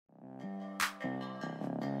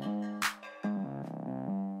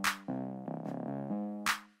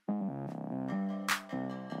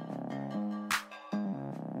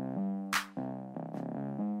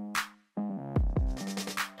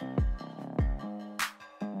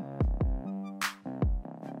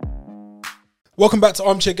Welcome back to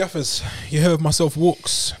Armchair Gaffers. You're here with myself,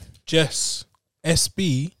 Walks, Jess,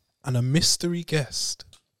 SB, and a mystery guest.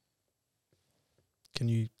 Can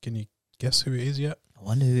you guess who it is yet? I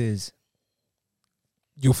wonder who it is.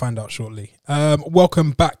 You'll find out shortly.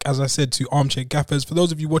 Welcome back, as I said, to Armchair Gaffers. For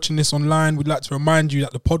those of you watching this online, we'd like to remind you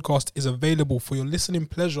that the podcast is available for your listening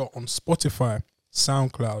pleasure on Spotify,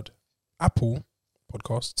 SoundCloud, Apple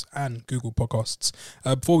Podcasts, and Google Podcasts.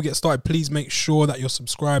 Before we get started, please make sure that you're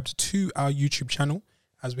subscribed to our YouTube channel,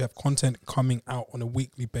 as we have content coming out on a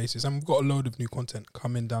weekly basis, and we've got a load of new content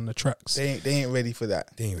coming down the tracks. They ain't ready for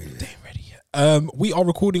that. They ain't ready yet. We are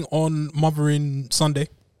recording on Mothering Sunday.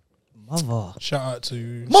 Mother. Shout out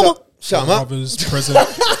to Shout 'em out. mothers, present,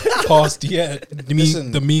 past, the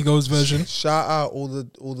Listen. Migos version. Shout out all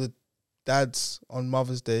the dads on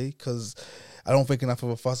Mother's Day, because I don't think enough of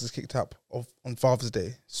a fuss is kicked up on Father's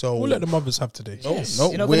Day. So We'll let the mothers have today. No, Yes. no,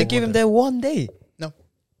 You're not we're- going to give him their one day.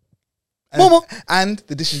 and, and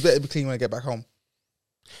the dishes better be clean when I get back home.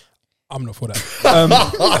 I'm not for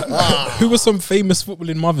that. Who were some famous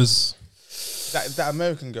footballing mothers? That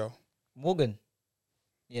American girl. Morgan.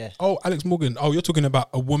 Yeah. Oh, Alex Morgan. Oh, you're talking about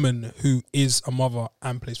a woman who is a mother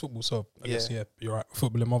and plays football. So I guess, Yeah. you're right.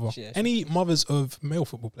 Footballing mother. Yeah. Any mothers of male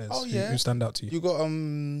football players Oh, who, yeah. who stand out to you? You got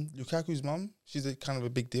Lukaku's mum. She's a kind of a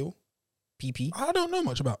big deal. PP. I don't know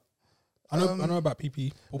much about. I know about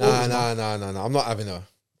PP. Nah. I'm not having her.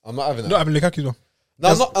 I'm not having her. Not having Lukaku's one.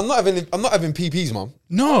 No, I'm not having PP's mom.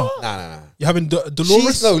 No. Nah. You're having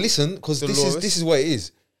Dolores? Listen, because this is what it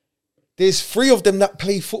is. There's 3 of them that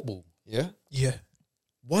play football. Yeah. Yeah.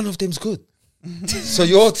 One of them's good. So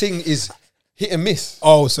your thing is hit and miss.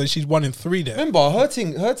 Oh, so she's 1 in 3 there. Remember her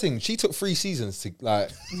thing. She took 3 seasons to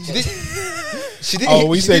like. She did. Oh,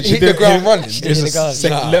 we said she hit the did ground hit- running. She did hit the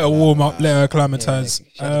ground. Let her warm up, let her acclimatise. Yeah,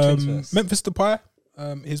 she had the twins first. Memphis Depay,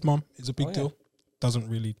 his mum is a big Oh, yeah. deal. Doesn't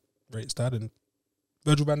really rate his dad, and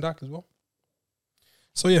Virgil van Dijk as well.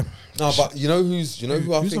 So yeah, No, but you know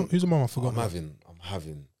who I think who's a mum I forgot. I'm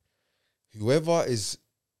having whoever is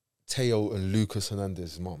Teo and Lucas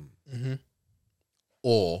Hernandez's mum, Mm-hmm.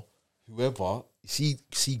 or whoever see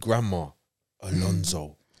Grandma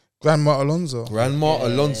Alonso. Grandma Alonso. Grandma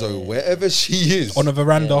Alonso, wherever she is. On a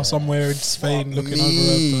veranda Yeah. somewhere in Spain, Fuck looking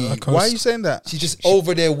me. over a coast. Why are you saying that? She's just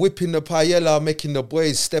over there whipping the paella, making the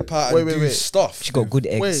boys step out and do stuff. She got good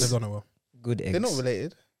eggs. Wait. They've done it well. Good eggs. They're not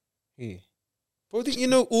related. Who? Bro, didn't you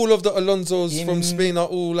know all of the Alonsos from Spain are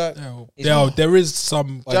all like... There is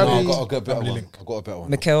some. Oh, no, Javi- I've got a better family one. link. I've got a better one.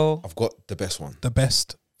 Mikel. I've got the best one. The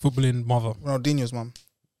best footballing mother. Ronaldinho's mum.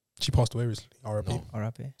 She passed away recently. R.I.P. No.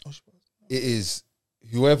 R.I.P. It is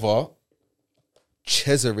whoever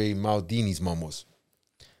Cesare Maldini's mum was.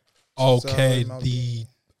 Okay, Cesare the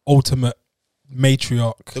ultimate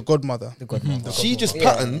matriarch. The godmother. The godmother. She just Yeah.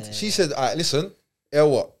 patterned. She said, all right, listen,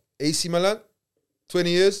 what? AC Milan? 20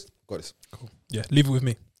 years? Got this. Cool. Yeah, leave it with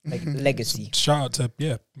me. Like legacy. Shout out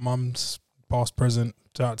to mums, past, present.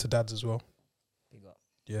 Shout out to dads as well. Big up.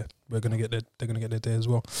 Yeah, we're gonna get there. They're gonna get there day as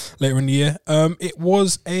well later in the year. It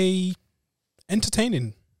was a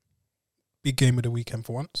entertaining big game of the weekend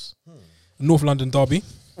for once. North London derby.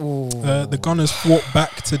 The Gunners fought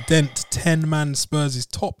back to dent 10-man Spurs'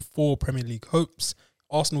 top 4 Premier League hopes.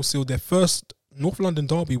 Arsenal sealed their first North London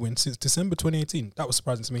derby win since December 2018. That was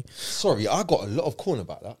surprising to me. Sorry, I got a lot of corn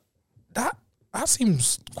about that. That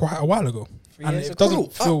seems quite a while ago, 3 and years it ago?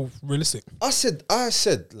 doesn't feel realistic. I said,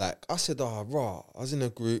 raw. I was in a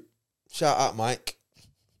group. Shout out Mike.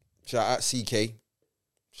 Shout out CK.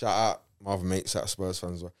 Shout out my other mates, shout out Spurs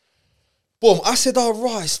fans as well. Boom. I said,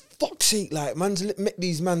 raw, it's fuck's sake. Like, man's let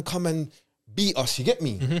these man come and beat us. You get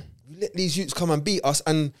me? We let these youths come and beat us,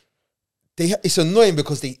 and it's annoying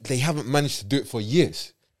because they haven't managed to do it for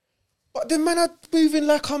years. But the man are moving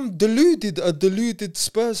like I'm a deluded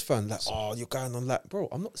Spurs fan. Like, you're going on like, bro,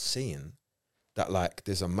 I'm not saying that like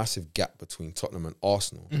there's a massive gap between Tottenham and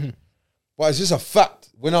Arsenal. But it's just a fact.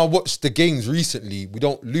 When I watched the games recently, we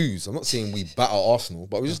don't lose. I'm not saying we batter Arsenal,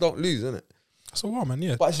 but we just don't lose, innit? That's a while, man.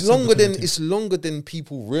 Yeah, But it's December longer 2018. than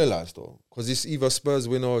people realise though, because it's either Spurs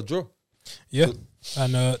win or a draw. Yeah,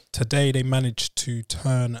 and today they managed to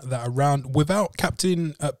turn that around without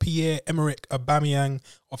captain Pierre-Emerick Aubameyang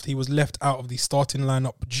after he was left out of the starting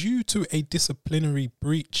lineup due to a disciplinary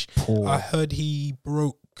breach. I heard he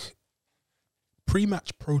broke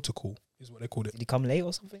pre-match protocol, is what they called it. Did he come late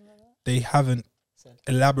or something like that? They haven't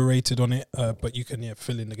elaborated on it, but you can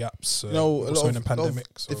fill in the gaps. A also lot in a of pandemic,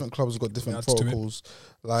 so different clubs have got different adds to it. protocols.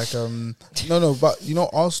 Like, but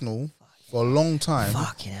Arsenal for a long time.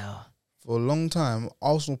 Fucking hell. For a long time,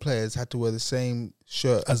 Arsenal players had to wear the same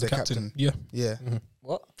shirt as as the their captain. captain. Yeah, Yeah.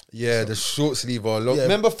 What? Yeah, the short sleeve or long. Yeah,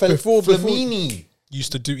 Remember before- Flamini?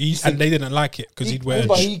 used to do, and they didn't like it because he'd wear.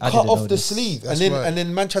 But he I cut didn't off know the this. sleeve, That's and then right. and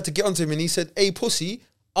then man tried to get onto him, and he said, "Hey, pussy,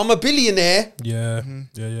 I'm a billionaire. Yeah,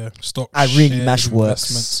 yeah. Stock. I really shares, mash works.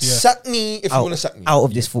 investments, Yeah. Sack me if you Out, want to sack me." out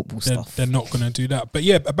of this football They're, stuff. they're not going to do that. But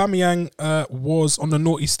yeah, Aubameyang was on the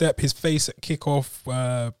naughty step. His face at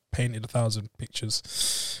kickoff painted 1,000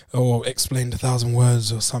 pictures or explained 1,000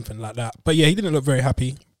 words or something like that. But yeah, he didn't look very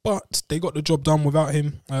happy. But they got the job done without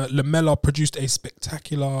him. Lamella produced a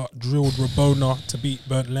spectacular drilled Rabona to beat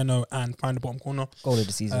Bernd Leno and find the bottom corner. Goal of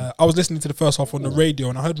the season. I was listening to the first half on the radio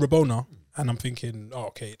and I heard Rabona and I'm thinking, oh,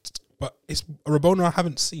 okay. But it's a Rabona I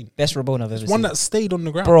haven't seen. Best Rabona I've ever It's one seen. that stayed on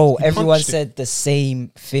the ground. Bro, He everyone punched it. said the same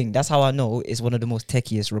thing. That's how I know it's one of the most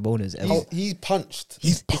techiest Rabonas ever. He punched.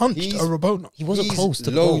 He's punched he's- a Rabona. He wasn't He's close to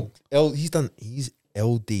the low- goal. He's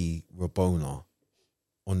LD Rabona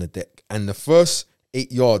on the deck, and the first 8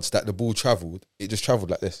 yards that the ball travelled, it just travelled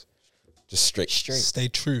like this, just straight. Stay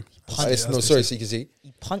true. Like this. No, sorry, so you can see,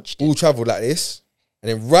 He punched it. ball travelled like this, and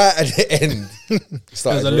then right at the end,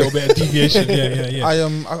 started There's a little bit of deviation. Yeah.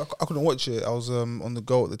 I couldn't watch it. I was on the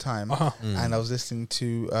go at the time, Uh-huh. and I was listening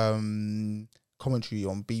to commentary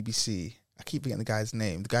on BBC. I keep forgetting the guy's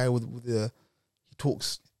name. The guy with the he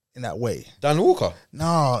talks in that way. Dan Walker.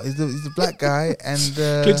 No, he's the black guy and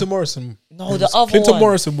Clinton Morrison. No, the other Clinton one.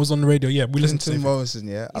 Morrison was on the radio. Yeah, we listened to Clinton him. Morrison.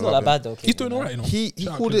 Yeah, I He's love not that him. bad though. He's doing all right, you know. He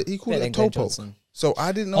Shout out called it Better a than toe Glenn poke. Johnson. So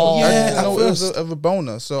I didn't know. Oh, I yeah, didn't know at it was first. a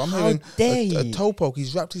boner. So I'm How hearing dare a you. toe poke.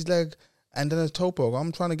 He's wrapped his leg and then a toe poke.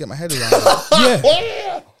 I'm trying to get my head around that.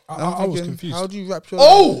 Yeah. I'm I was thinking, confused. How do you wrap your?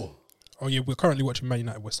 Oh, Oh yeah, we're currently watching Man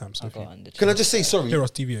United West Ham. So I if you got under- can I just say sorry? hear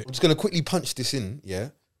us deviate. I'm just gonna quickly punch this in. Yeah,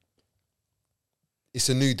 it's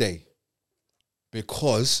a new day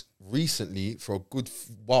because recently, for a good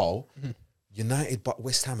while, United but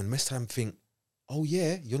West Ham, and West Ham think, oh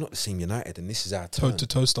yeah, you're not the same United, and this is our Toe turn. to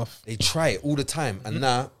toe stuff. They try it all the time, and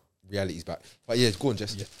now reality's back. But yeah, go on,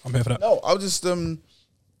 Jess. Yeah, I'm here for that. No, I was just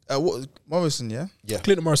what Morrison? Yeah. Yeah.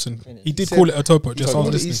 Clinton Morrison. He did Said- call it a toe poke. Just I was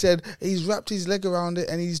He listening. said he's wrapped his leg around it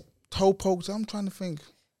and he's toe poked. I'm trying to think.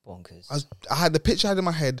 Bonkers. I had the picture I had in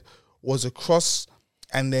my head was a cross,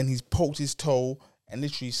 and then he's poked his toe and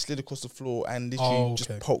literally slid across the floor and literally Oh, just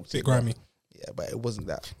okay. poked Bit it. grimy. Yeah, but it wasn't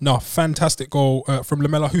that. No, fantastic goal from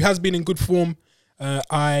Lamella, who has been in good form.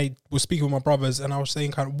 I was speaking with my brothers, and I was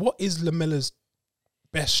saying, kind of, what is Lamella's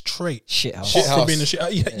best trait? Shit house. Shit Apart from house. being a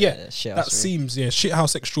shit, yeah, shit that house, seems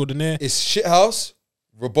shithouse extraordinaire. It's shithouse,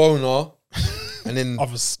 Rabona, and then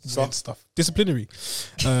Other weird stuff, disciplinary,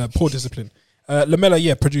 poor discipline.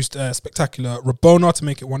 Lamella, produced spectacular Rabona to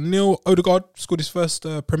make it 1-0. Odegaard scored his first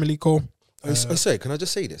Premier League goal. I say, can I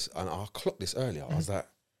just say this? And I clocked this earlier. I was like,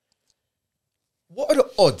 what are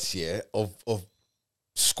the odds, of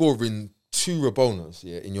scoring 2 Rabonas,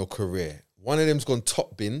 in your career? One of them's gone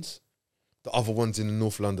top bins, the other one's in the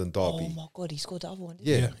North London Oh derby. my god, he scored the other one.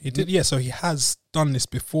 Yeah. He did. Yeah, so he has done this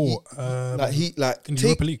before. in in the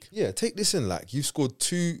Europa League. Yeah, take this in. Like, you've scored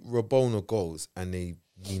 2 Rabona goals and they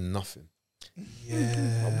mean nothing.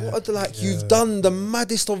 Yeah, What are the, you've done the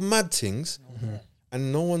maddest of mad things,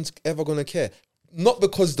 and no one's ever gonna care. Not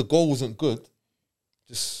because the goal wasn't good,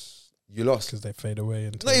 just you lost. because they fade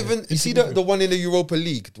away. Not even. You see the one in the Europa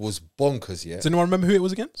League was bonkers. Yeah, Does anyone remember who it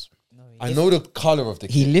was against? I know the color of the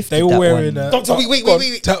He kit. lifted They were that wearing. one. Don't tell me. Wait.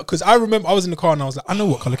 Because I remember I was in the car and I was like, I know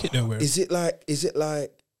what color kit they were wearing. Is it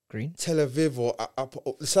like Green. Tel Aviv or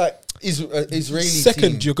it's like Israeli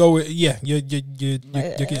Second, team? you go with you're getting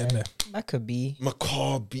there. Maccabi,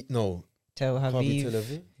 Maccabi, no. Tel Maccabi Tel Aviv.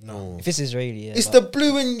 Aviv. No. If it's Israeli, yeah, It's but- the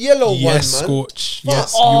blue and yellow Yes, one, man. Scorch. Fuck.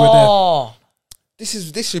 Yes, you were there. Oh,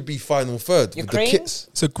 This should be final third with the Ukraine? kits,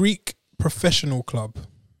 It's a Greek professional club.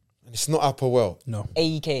 and it's not Apoel. No,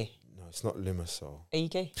 AEK. No, it's not Limassol.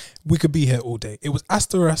 AEK. we could be here all day. It was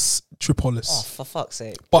Asteras Tripolis. Oh, for fuck's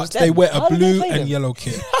sake. But Was they them? wear How a did they blue play and them? yellow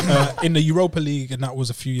kit in the Europa League, and that was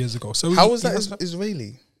a few years ago. So How was he that has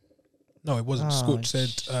Israeli? No, it wasn't. Oh, Scorch said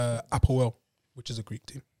Apoel, which is a Greek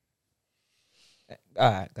team.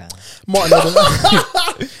 Alright, go on.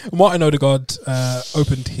 Martin Odegaard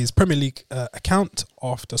opened his Premier League account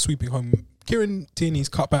after sweeping home Kieran Tierney's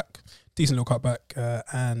cutback, decent little cutback,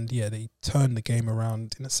 and they turned the game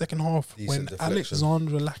around in the second half Decent when deflection.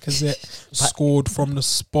 Alexandre Lacazette scored from the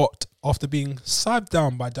spot after being sived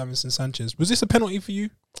down by Davinson Sanchez. Was this a penalty for you?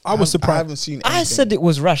 I was I surprised. haven't seen. Anything. I said it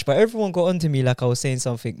was rash, but everyone got onto me like I was saying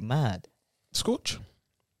something mad. Scorch?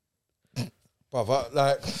 But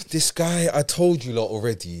like this guy, I told you lot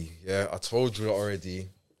already. Yeah, I told you lot already.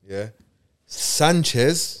 Yeah,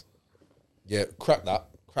 Sanchez. Yeah, crack that.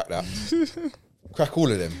 Crack all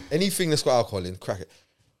of them. Anything that's got alcohol in, crack it.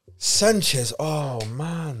 Sanchez. Oh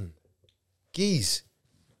man, geez,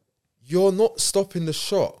 you're not stopping the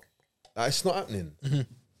shot. Like, it's not happening.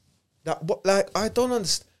 That what? Like, I don't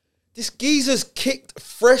understand. This geezer's kicked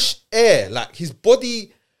fresh air. Like, his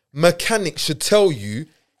body mechanics should tell you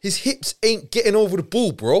his hips ain't getting over the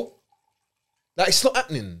ball, bro. Like, it's not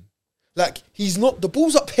happening. Like, he's not, the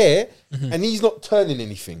ball's up here and he's not turning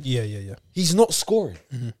anything. Yeah. He's not scoring.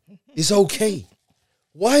 It's okay.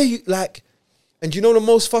 Why are you, like, and you know the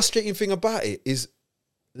most frustrating thing about it is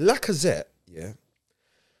Lacazette,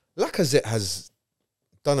 Lacazette has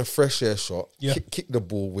done a fresh air shot, kicked the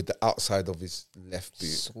ball with the outside of his left boot.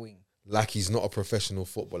 Swing. Like he's not a professional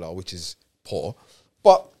footballer, which is poor.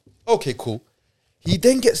 But, okay, cool. He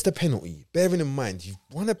then gets the penalty. Bearing in mind, you've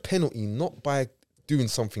won a penalty not by doing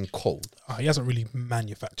something cold. He hasn't really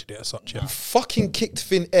manufactured it as such, You fucking kicked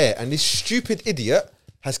thin air, and this stupid idiot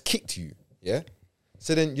has kicked you, yeah?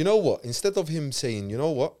 So then, you know what? Instead of him saying, you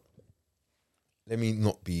know what? Let me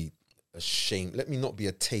not be ashamed. Let me not be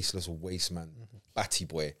a tasteless waste man, batty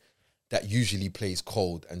boy, that usually plays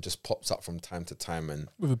cold and just pops up from time to time and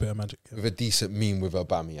with a bit of magic. with a decent meme with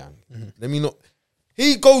Aubameyang. Let me not.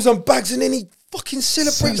 He goes and bags and then he fucking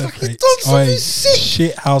celebrates like he's done something sick.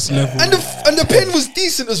 Shit house level. And the pen was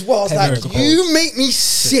decent as well. I was Very like, good you make me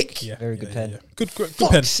sick. Very good pen. Good pen.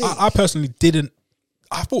 Fuck's sake. I personally didn't.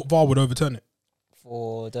 I thought VAR would overturn it.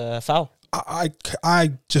 For the foul.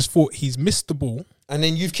 I just thought he's missed the ball. And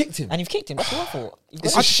then you've kicked him. And you've kicked him. That's what I thought.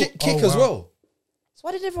 It's a shit kick as well. So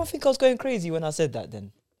why did everyone think I was going crazy when I said that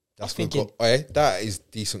then? That's thinking- good. Oh, yeah, that is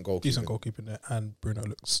decent goalkeeping. Decent goalkeeping there. And Bruno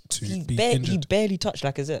looks to He be injured. he barely touched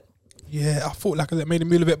Lacazette. Yeah, I thought Lacazette made him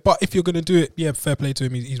move a bit. But if you're going to do it, yeah, fair play to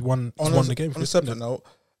him. He's won the game. On a separate note,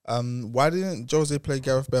 why didn't Jose play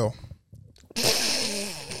Gareth Bale?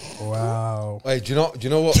 Wow. Hey, do you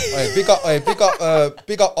know what? Hey,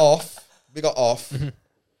 big up off.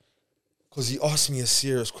 Because he asked me a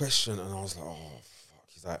serious question and I was like, oh fuck.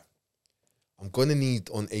 He's like, I'm gonna need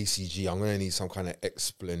on ACG, I'm gonna need some kind of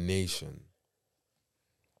explanation.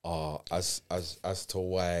 As to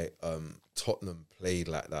why Tottenham played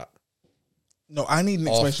like that. No, I need an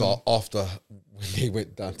explanation. After when they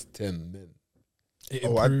went down to 10 men. It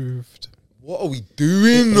improved. What are we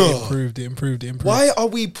doing? It improved. Why are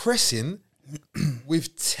we pressing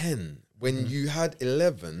with 10 when you had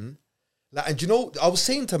 11? Like, and you know, I was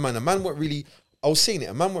saying to a man weren't really, I was saying it,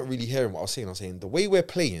 a man weren't really hearing what I was saying. I was saying, the way we're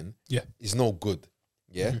playing is no good.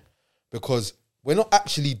 Yeah? Because we're not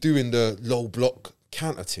actually doing the low block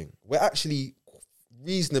counter thing. We're actually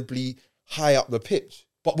reasonably high up the pitch.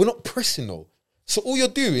 But we're not pressing though. So all you're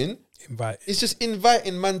doing is just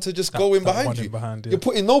inviting man to just go in behind you. You're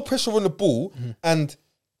putting no pressure on the ball and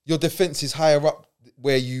your defence is higher up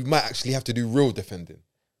where you might actually have to do real defending.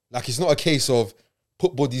 Like, it's not a case of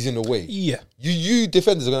put bodies in the way. Yeah. You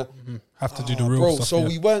defenders are gonna have to do the real stuff. So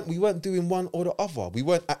we weren't doing one or the other. We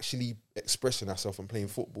weren't actually expressing ourselves and playing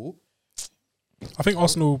football. I think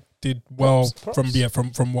Arsenal did well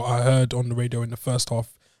from what I heard on the radio in the first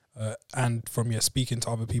half, and from speaking to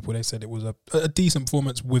other people, they said it was a decent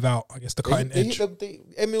performance without, I guess, the cutting edge.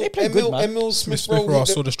 Emil Smith-Rowe, I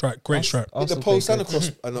saw the strike, great strike. Hit the post and a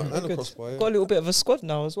crossbar. Got a little bit of a squad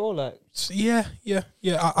now as well. Like, yeah.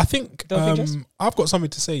 I think I've got something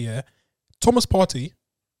to say. Yeah, Thomas Partey,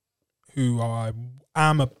 who I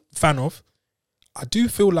am a fan of, I do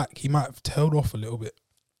feel like he might have tailed off a little bit.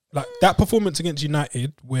 Like that performance against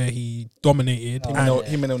United where he dominated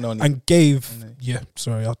and gave.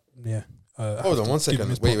 Hold on 1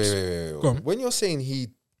 second. Wait. When you're saying he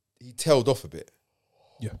tailed off a bit,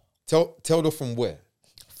 tailed off from where?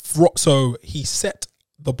 So he set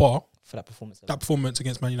the bar for that performance. That performance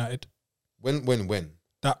against Man United. When?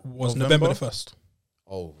 That was November the 1st.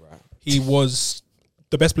 Oh right. He was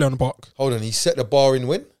the best player on the park. Hold on, he set the bar in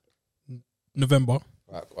when? November.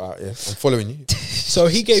 Right, yeah, I'm following you. So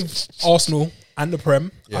he gave Arsenal and the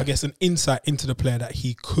Prem, I guess, an insight into the player that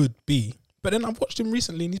he could be. But then I've watched him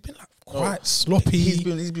recently and he's been like quite sloppy.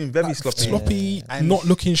 He's been very sloppy. Yeah. Not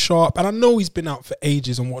looking sharp. And I know he's been out for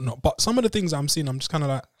ages and whatnot. But some of the things I'm seeing, I'm just kind of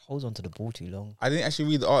like, holds on to the ball too long. I didn't actually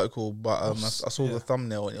read the article, but I saw the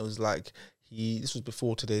thumbnail and it was like this was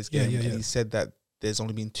before today's game, and he said that there's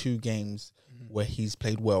only been 2 games where he's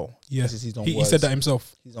played well. Yeah, this is his own he words. said that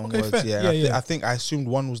himself. His own words. Fair. I think I assumed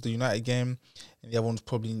one was the United game, and the other one's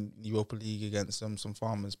probably in Europa League against some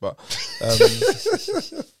farmers. But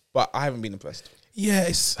but I haven't been impressed. Yeah,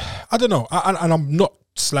 I don't know, and I'm not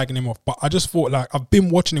slagging him off, but I just thought like I've been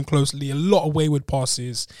watching him closely. A lot of wayward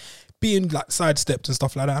passes, being like sidestepped and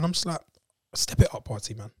stuff like that, and I'm just like, step it up,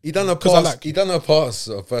 Partey, man. He done a pass,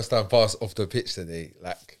 a first time pass off the pitch today,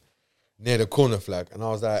 like near the corner flag, and I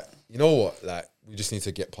was like, you know what, like We just need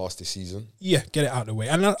to get past this season. Yeah, get it out of the way.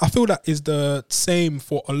 And I feel that is the same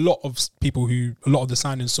for a lot of people a lot of the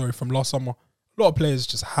signings, from last summer. A lot of players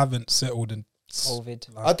just haven't settled and COVID.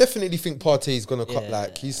 I definitely think Partey is gonna cut.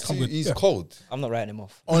 Like he's cold. I'm not writing him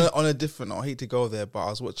off. On a different note, I hate to go there, but I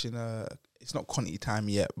was watching. It's not Conti time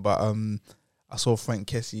yet, but I saw Frank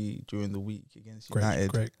Kessie during the week against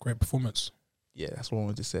United. Great performance. Yeah, that's what I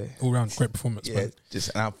wanted to say. All round great performance. Yeah, man.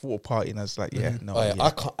 and I thought a party, and I was like,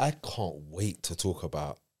 I can't wait to talk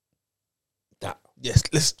about that. Yes,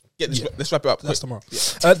 let's wrap it up. That's tomorrow.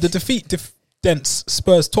 Yeah. The defeat dents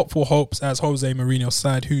Spurs' top 4 hopes as Jose Mourinho's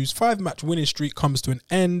side, whose 5-match winning streak comes to an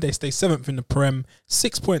end. They stay 7th in the Prem,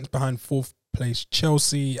 6 points behind 4th place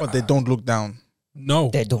Chelsea. But they don't look down. No,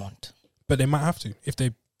 They don't. but they might have to if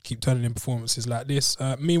they keep turning in performances like this.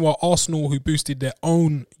 Meanwhile, Arsenal, who boosted their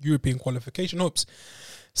own European qualification hopes,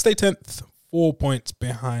 stay 10th, 4 points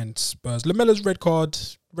behind Spurs. Lamella's red card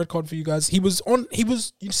for you guys. You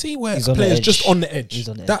see where He's a on the player's edge. just on the edge. He's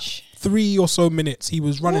on the that edge. 3 or so minutes, he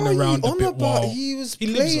was running around a bit wild. He was He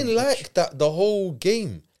lives on playing the like that the whole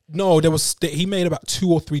game. No, he made about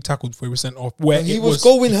 2 or 3 tackles before he was sent off. Where And he it was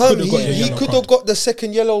going home. could've got the He yellow could card have got the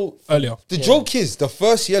second yellow earlier. The joke is the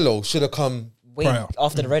first yellow should have come. Wait, Prior.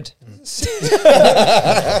 after the red.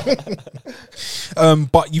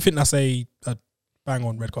 But you think that's a bang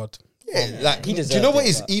on red card? Yeah, like He do you deserved know what it,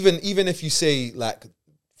 is but- even if you say like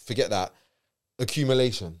forget that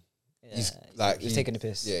accumulation. He's like he's taking the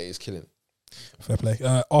piss. Yeah, he's killing. Fair play.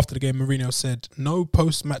 After the game, Mourinho said, "No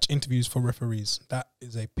post-match interviews for referees. That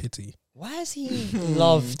is a pity." Why does he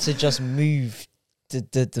love to just move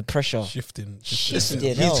the pressure? Shifting. Shifting. Listen,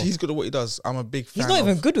 Yeah, no. he's good at what he does. I'm a big fan. He's not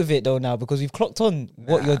even good with it though now because we've clocked on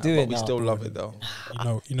what you're doing But we now. still love it though.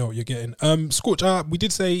 You know what you're getting. Scorch. We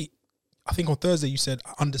did say, I think on Thursday you said,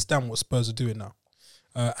 "I understand what Spurs are doing now,"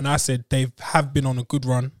 and I said they have been on a good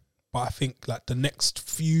run, but I think like the next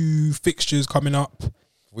few fixtures coming up,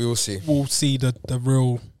 We will see. we'll see the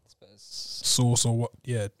real source or what.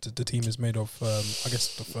 Yeah, the team is made of. I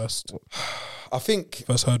guess the first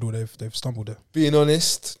hurdle they've stumbled at. Being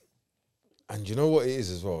honest, and you know what it is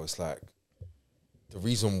as well. It's like the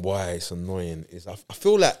reason why it's annoying is I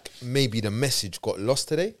feel like maybe the message got lost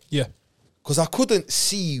today. Yeah. Because I couldn't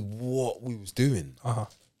see what we was doing. Uh-huh.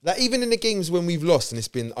 Like even in the games when we've lost and it's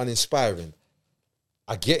been uninspiring,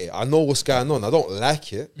 I get it. I know what's going on. I don't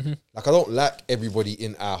like it. Mm-hmm. Like I don't like everybody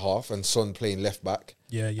in our half and Son playing left back.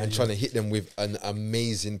 And Trying to hit them with an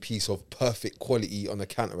amazing piece of perfect quality on the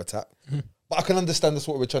counter attack. Mm-hmm. But I can understand that's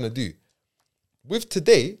what we're trying to do. With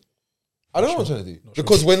today, I don't know what I'm trying to do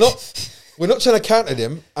because we're not trying to counter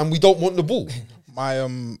them and we don't want the ball. My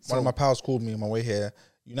one of my pals called me on my way here,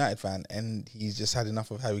 United fan, and he's just had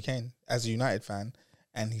enough of Harry Kane as a United fan,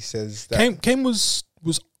 and he says that Kane was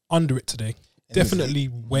under it today. Definitely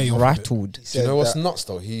way off. Rattled. Do you know what's nuts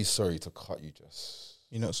though? He's sorry to cut you, just.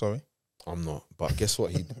 You're not sorry. I'm not, but guess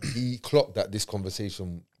what? He clocked that this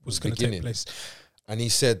conversation was going to take beginning, place. and he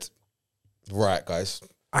said, "Right, guys,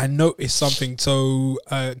 I noticed something. So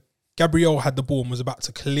Gabriel had the ball and was about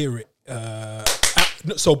to clear it.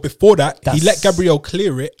 So before that, he let Gabriel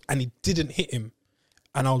clear it and he didn't hit him.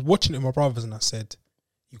 And I was watching it with my brothers and I said,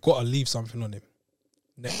 "You've got to leave something on him.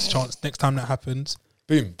 Next time that happens."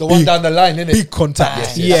 boom, the one down the line, innit? Big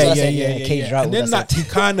contact. Yes, Yeah. Cage rattle, And then that's he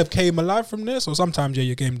kind of came alive from there. So sometimes,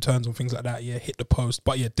 your game turns on things like that. Yeah, hit the post.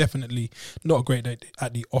 But yeah, definitely not a great day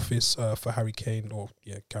at the office for Harry Kane or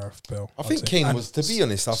Gareth Bale. I think Kane was, to be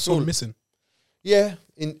honest, I saw feel missing. Yeah,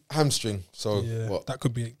 in hamstring. So Yeah, what? that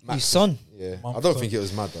could be. His son. Yeah, Month I don't or- think it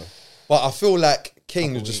was mad though. But I feel like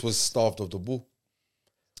Kane was starved of the ball.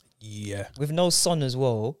 Yeah. With no son as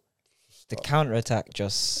well, the counter attack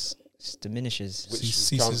just diminishes. Which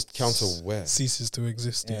Ceases- counter where? Ceases to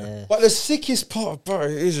exist. Yeah. Yeah. But the sickest part about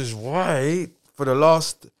it is why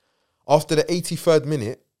after the 83rd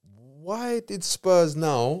minute, why did Spurs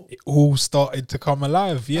now? It all started to come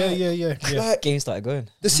alive. Yeah. Like Game started going.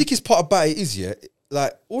 the sickest part about it is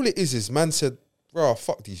like all it is man said, "Bro,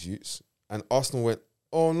 fuck these youths," and Arsenal went,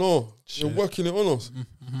 "Oh no, you're working it on us."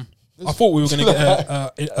 I thought we were going to get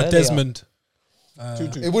a Earlier. Desmond.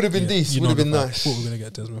 It would have been decent. Would have been I nice. thought we were going to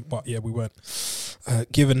get Desmond, but yeah, we weren't.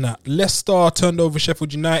 Given that Leicester turned over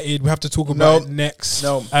Sheffield United, we have to talk about it next.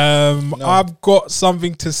 No. I've got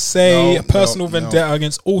something to say. No, A personal no. vendetta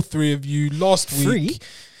against all three of you. Last week,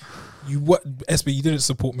 Three? SB, you didn't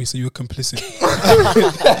support me, so you were complicit.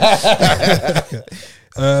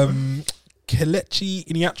 Kelechi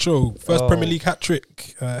Iheanacho, first Premier League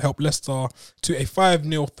hat-trick, helped Leicester to a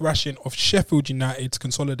 5-0 thrashing of Sheffield United to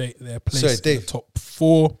consolidate their place in the Dave. top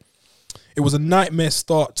 4. It was a nightmare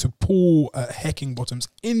start to Paul Heckingbottom's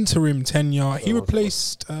interim tenure. He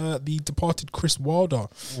replaced the departed Chris Wilder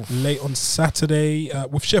late on Saturday,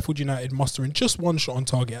 with Sheffield United mustering just one shot on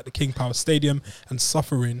target at the King Power Stadium and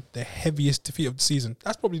suffering their heaviest defeat of the season.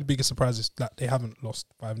 That's probably the biggest surprise, is that they haven't lost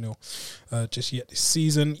 5-0 just yet this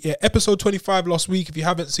season. Yeah, episode 25 last week. If you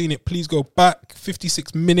haven't seen it, please go back.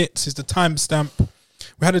 56 minutes is the timestamp.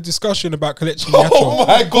 We had a discussion about Kelechi Iheanacho. Oh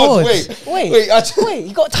my God! Wait!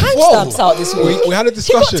 You got timestamps out this week. We had a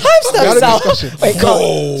discussion. Wait,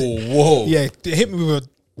 whoa! Yeah, it hit me with a...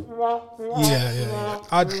 Yeah.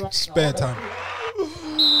 I had spare time.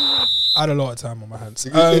 I had a lot of time on my hands.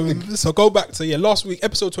 So go back to, last week,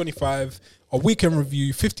 episode 25, a weekend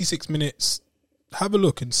review, 56 minutes. Have a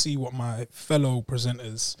look and see what my fellow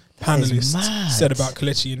presenters, panelists said about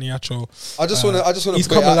Kelechi Iheanacho. I just want to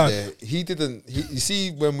put it out there. He didn't. You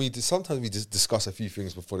see, when sometimes we just discuss a few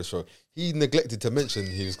things before the show. He neglected to mention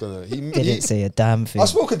he was gonna. He didn't say a damn thing. I've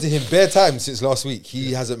spoken to him bare times since last week.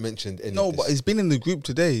 He hasn't mentioned any. No, but he's been in the group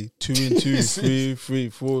today. 2 and 2, 3, 3,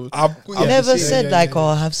 4. I never said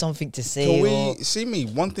I have something to say. Can we see me?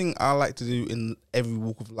 One thing I like to do in every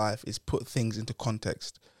walk of life is put things into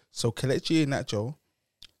context. So Kelechi Iheanacho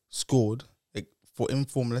scored for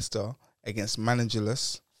inform Leicester against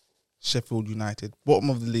managerless Sheffield United. Bottom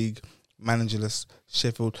of the league, managerless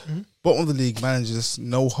Sheffield. Bottom of the league, managerless,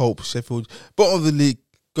 no hope Sheffield. Bottom of the league,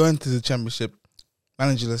 going to the Championship,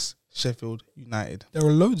 managerless Sheffield United. There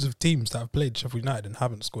are loads of teams that have played Sheffield United and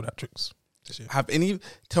haven't scored hat-tricks this year.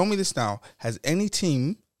 Tell me this now, has any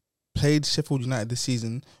team played Sheffield United this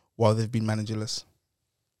season while they've been managerless?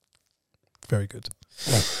 Very good.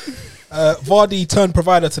 Vardy turned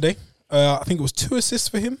provider today. I think it was 2 assists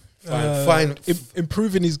for him. Fine.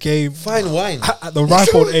 Improving his game. Fine wine. At the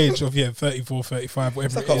ripe old age of 34, 35,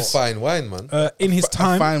 whatever it's like it is. Fine wine, man. In his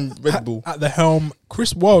time fine Red Bull. at the helm,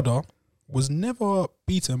 Chris Wilder was never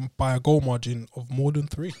beaten by a goal margin of more than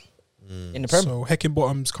 3. In the Prem. So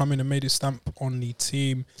Heckingbottom's come in and made his stamp on the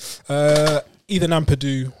team. Ethan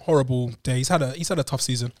Ampadu, horrible day. He's had a tough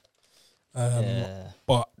season.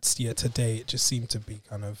 But today it just seemed to be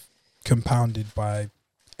kind of compounded by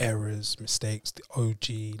errors, mistakes, the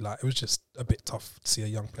OG. Like, it was just a bit tough to see a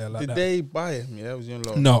young player like that. Did they buy him? Yeah, was he on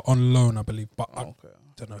loan? No, on loan, I believe. But I Okay.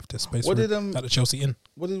 don't know if there's space What for did him at the Chelsea Inn.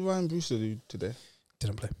 What did Ryan Brewster do today?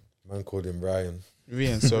 Didn't play. Man called him Ryan.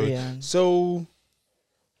 Ryan, sorry. So,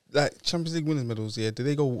 like, Champions League winners medals, do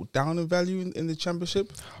they go down in value in the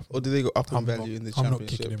Championship, or do they go up in value in the I'm Championship? not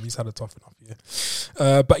kicking him. He's had a tough enough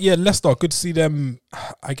year. But yeah, Leicester, good to see them,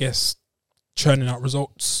 I guess, churning out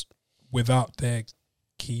results without their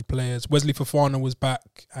key players. Wesley Fofana was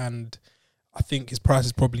back, and I think his price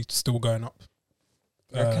is probably still going up.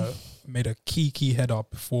 Made a key header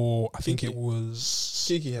before, I think it was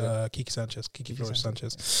Kiki Flores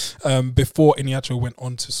Sanchez. Before Iheanacho went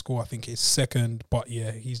on to score, I think his second. But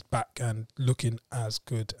yeah, he's back and looking as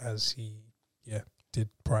good as he did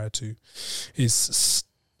prior to his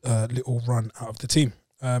little run out of the team.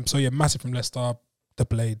 So yeah, massive from Leicester. The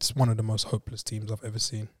Blades, one of the most hopeless teams I've ever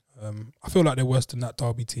seen. I feel like they're worse than that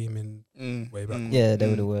Derby team in way back. Yeah, they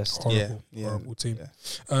were the worst. Horrible team.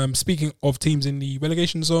 Yeah. Speaking of teams in the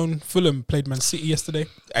relegation zone, Fulham played Man City yesterday.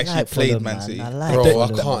 Actually played Man City. Bro, I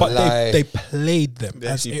can't lie. They played them.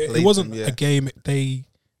 It wasn't a game. They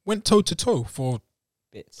went toe to toe for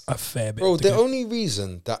a fair bit. Bro, the only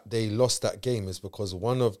reason that they lost that game is because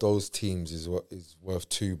one of those teams is worth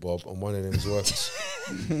 2 bob, and one of them's worth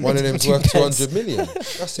 200 million.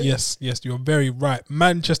 That's it. Yes, you're very right.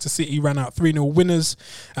 Manchester City ran out 3-0 winners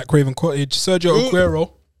at Craven Cottage. Sergio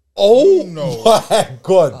Aguero. Oh no! My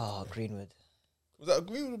God! Oh, Greenwood. Was that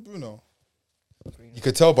Greenwood or Bruno? You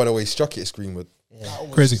could tell by the way he struck it, it's Greenwood. Yeah.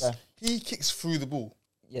 Crazy. He kicks through the ball.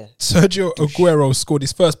 Yeah. Sergio Aguero scored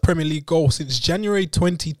his first Premier League goal since January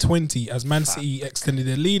 2020 as Man City extended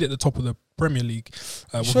their lead at the top of the Premier League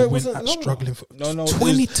with a win at struggling for No, it was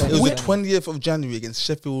 2020. the 20th of January against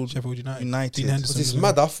Sheffield United. United. Dean Henderson. It's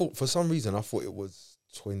mad. I thought for some reason it was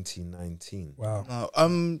 2019. Wow.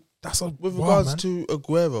 With regards to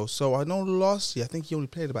Aguero, so I know last year I think he only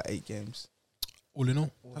played about 8 games. All in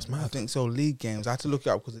all, that's mad. I think so. League games. I had to look it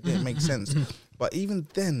up because it didn't make sense. But even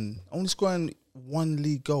then, only scoring 1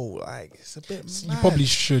 league goal, like, it's a bit mad. You probably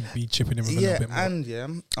should be chipping him with a little bit more.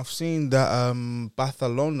 And I've seen that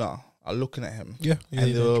Barcelona are looking at him. Yeah,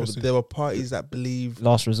 and there were parties that believe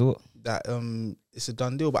Last resort. that it's a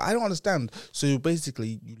done deal. But I don't understand. So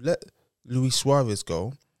basically, you let Luis Suarez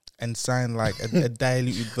go and sign like a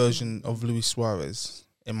diluted version of Luis Suarez.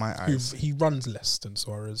 in my Who, eyes. he runs less than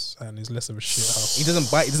Suarez and is less of a shit house. He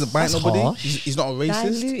doesn't bite. He doesn't bite That's nobody. harsh. He's not a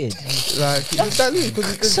racist. Diluted. Like he's diluted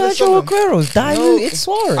because Sergio Aguero's diluted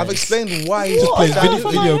Suarez. I've explained why he's What? Plays That's video,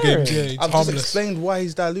 not video fair. games. Yeah, he's I've just harmless. explained why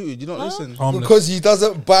he's diluted. You don't listen. Harmless. Because he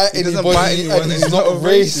doesn't bite He doesn't anybody bite anyone and and he's not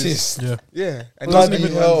racist. yeah, Yeah, and Bloody he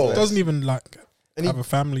runs hell. less. doesn't even like And he- have a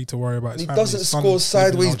family to worry about. His He family. doesn't His son score lives in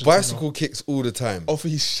sideways Argentina. bicycle kicks all the time. off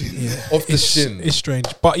his shin. Yeah. Off the It's, shin. it's strange.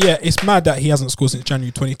 But yeah, it's mad that he hasn't scored since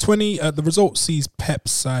January 2020. The result sees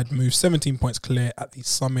Pep's side move 17 points clear at the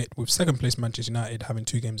summit, with second place Manchester United having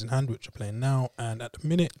 2 games in hand, which are playing now. And at the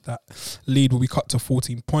minute, that lead will be cut to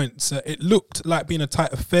 14 points. It looked like being a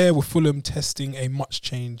tight affair, with Fulham testing a much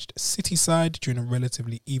changed City side during a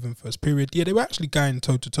relatively even first period. Yeah, they were actually going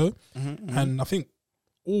toe to toe. And I think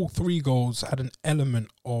all 3 goals had an element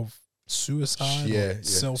of suicide, Yeah, or yeah.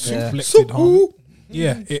 self-inflicted harm.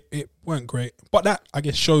 Yeah, it weren't great, but that I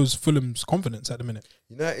guess shows Fulham's confidence at the minute.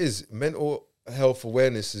 You know, it is mental health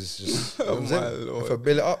awareness is just. You know what I'm Oh saying? my Lord. If I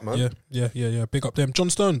build it up, man. Yeah. Big up them.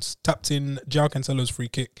 John Stones tapped in João Cancelo's free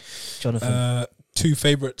kick. Jonathan. 2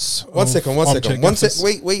 favourites. One second. Gaffers.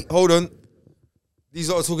 Wait, hold on. These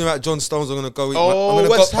lot are talking about John Stones. I'm gonna go with. Oh, I'm gonna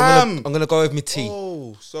West Ham. I'm gonna go with my tea.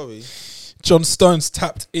 Oh, sorry. John Stones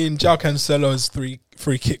tapped in João Cancelo's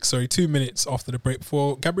free kick. 2 minutes after the break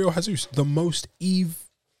for Gabriel Jesus, the most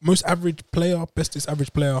average player, bestest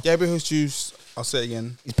average player. Gabriel Jesus, I'll say it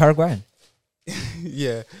again. He's Paraguayan.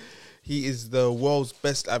 Yeah, he is the world's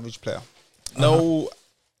best average player. No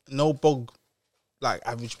bog like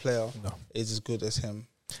average player No. is as good as him.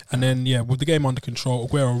 And then, with the game under control,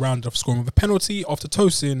 Aguero rounded off scoring with a penalty after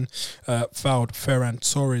Tosin fouled Ferran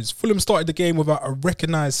Torres. Fulham started the game without a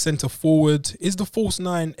recognised centre forward. Is the false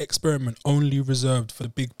 9 experiment only reserved for the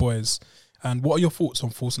big boys? And what are your thoughts on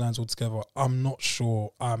false 9s altogether? I'm not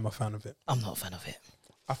sure I'm a fan of it. I'm not a fan of it.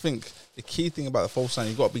 I think the key thing about the false 9,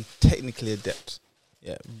 you've got to be technically adept.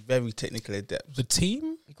 Yeah, very technically adept. The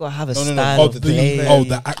team? You gotta have a No, style of the play. team.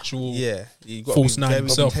 The actual Yeah, you got false to be 9 very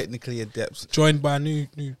himself. technically adept. Joined by a new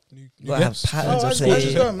You gotta have guest. patterns Oh, of how's it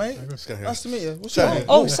play. going, mate? Sorry. Nice to meet you. What's your name?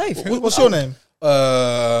 Oh, safe. What's your name?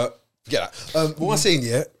 Forget that. What am I saying?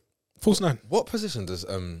 Yeah. False 9. What position does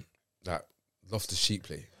that Loftus-Cheek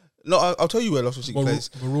play? No, I'll tell you where Loftus-Cheek plays.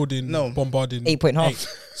 Marauding, No. bombarding. 8.5.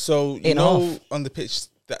 So Eight you and a know half. on the pitch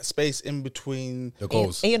that space in between. The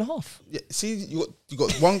goals. 8.5. Yeah, see, you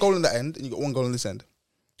got one goal in the end and you got one goal in this end.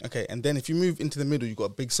 Okay, and then if you move into the middle, you got a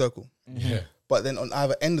big circle. Yeah. But then on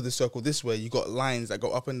either end of the circle, this way, you got lines that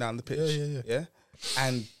go up and down the pitch. Yeah.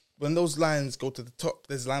 And when those lines go to the top,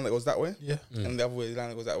 there's a line that goes that way, Yeah. and the other way, the line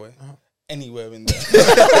that goes that way. Uh-huh. Anywhere in there.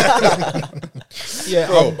 Yeah,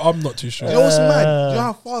 Bro. I'm not too sure. You know what's mad? You know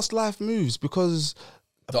how fast life moves? Because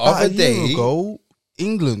The about other a year day, ago,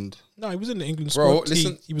 England. No, he was in the England Bro, squad.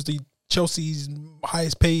 listen. He was the Chelsea's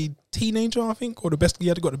highest paid teenager, I think, or the best. He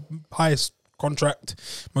had got the highest contract,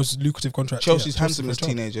 most lucrative contract. Chelsea's Yeah, handsomest for a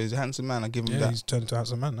job. teenager. He's a handsome man. I give him Yeah, that. he's turned to a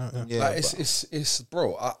handsome man now. Yeah. Yeah, like, but- it's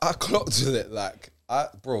bro. I clocked with it. Like,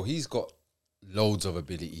 bro, he's got loads of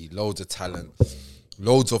ability, loads of talent,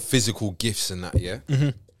 loads of physical gifts and that. Yeah.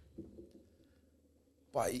 Mhm.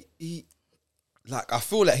 But he, like, I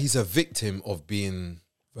feel like he's a victim of being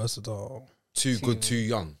Versatile. too good, too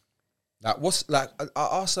young. Like, what's like?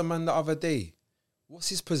 I asked a man the other day, what's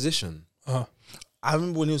his position? Uh-huh. I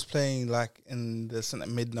remember when he was playing like in the centre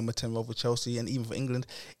mid number 10 role for Chelsea and even for England,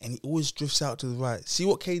 and he always drifts out to the right. See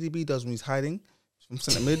what KDB does when he's hiding from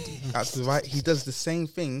centre mid out to the right? He does the same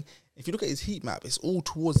thing. If you look at his heat map, it's all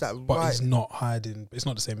towards that But right. he's not hiding. It's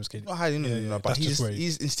not the same as KD. Not hiding, no, but that's he just just where he-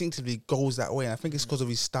 he's instinctively goes that way. And I think it's because of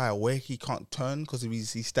his style, where he can't turn because of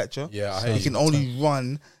his stature. Yeah, I So hear He you. can only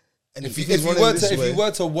run. And If he's you running were this to way-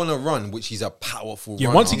 want to run, which he's a powerful Yeah,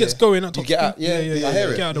 runner, once he gets going at you top get out. speed, Yeah, I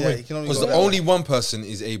hear it. get out of the yeah, way. he can only Because go that only way. one person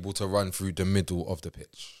is able to run through the middle of the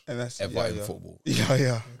pitch And that's ever in football.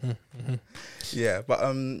 Yeah. Yeah,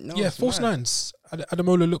 but no, Yeah, it's false mad. nines.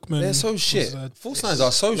 Ademola Lookman. They're so shit. was, False nines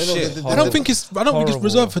are so no, shit. the- I don't think it's Horrible.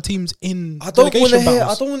 reserved for teams in I don't want to relegation hear. I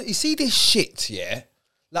battles. don't want. You see this shit, yeah.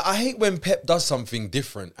 Like, I hate when Pep does something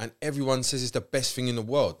different and everyone says it's the best thing in the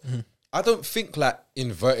world. I don't think like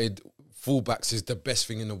inverted fullbacks is the best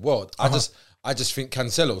thing in the world. I just think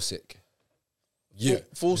Cancelo's sick. Yeah,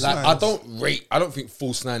 False like, nines. I don't think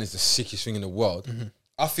false nine is the sickest thing in the world.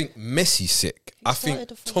 I think Messi's sick. I think started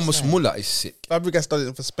the false Thomas nine. Muller is sick. Fabregas started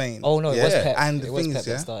it for Spain. Oh no, it was Yeah. Pep. And the it was thing Pep is,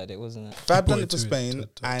 yeah, that started it, wasn't it? Fab He done brought it for it to- Spain,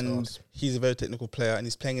 to and us. he's a very technical player, and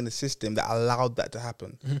he's playing in a system that allowed that to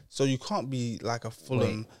happen. So you can't be like a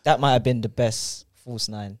Fulham. Wait, that might have been the best false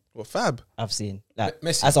nine What Fab? I've seen. Like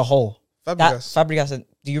Messi. as a whole. That Fabregas. Fabregas and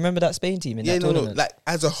Do you remember that Spain team in Yeah, that no, tournament? like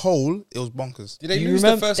as a whole, it was bonkers. Did they Do you lose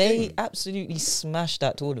remember? the first They game? absolutely smashed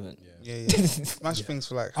that tournament. Yeah. Smash things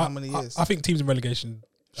for like how many years? I think teams in relegation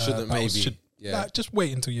Shouldn't battles maybe. should, Yeah. like, just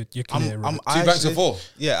wait until you're clear. I'm, Robert. I 2 banks actually- of 4.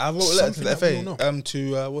 Yeah, I wrote a letter to Something the that we all FA know.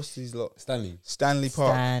 to what's these lot? Stanley. Stanley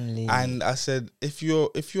Park. Stanley. And I said, if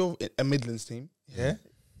you're a Midlands team, yeah,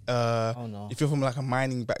 oh no. if you're from like a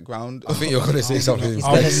mining background, I think you're gonna say something. He's Oh,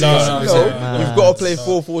 gonna no, say no, something no, mad. you've got to play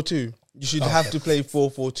 4-4-2. You should have to play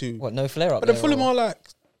 4-4-2. What? No flare up. But then there, Fulham or- are like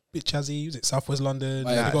bit chazzy. Was it Southwest London?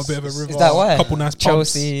 Like, They got a bit of a is river. that why? Couple nice pubs.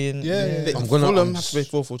 Chelsea and Yeah. They- I'm gonna- Fulham I'm have to play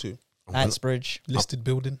 4-4-2. Knightsbridge. Listed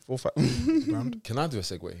building. 4-5. Ground. Can I do a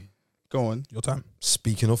segue? Go on. Your time.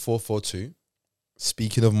 Speaking of 4-4-2,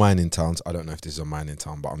 speaking of mining towns, I don't know if this is a mining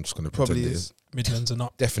town, but I'm just going to pretend Probably it is. is. Midlands are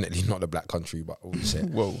not. Definitely not the black country, but we'll say it.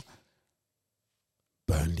 Whoa.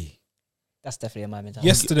 Burnley. That's definitely a moment.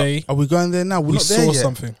 Yesterday, Are we going there now? We're we not there saw yet.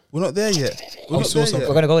 something. We're not there yet. We're We not saw there something.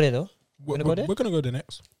 We're yet. gonna go there though. We're, Gonna go there? we're gonna go there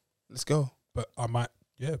next. Let's go. But I might.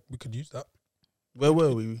 Yeah, we could use that. Where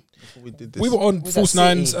were we before we did this? We were on Was false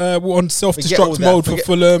that City? nines. We were on Forget all self-destruct that. mode for Forget-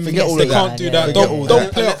 Fulham. forget all They of that. can't do Yeah, that. yeah, Don't yeah.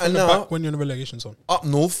 don't play And- up from and the now- back when you're in a relegation zone. Up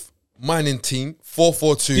north, mining team,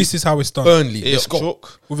 4-4-2. This is how it's done. Burnley. Yeah, Let's go.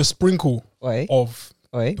 Chalk. With a sprinkle Oi, of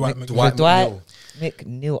oi. Dwight McNeil. Dwight Dwight McNeil.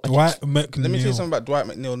 McNeil. Dwight McNeil. Let me tell you something about Dwight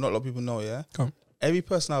McNeil. Not a lot of people know, yeah? Come. Every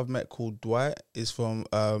person I've met called Dwight is from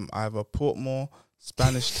either Portmore,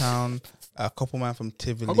 Spanish Town, a couple man from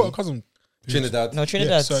Tivoli. I've got a cousin. who's- Trinidad. No, Yeah,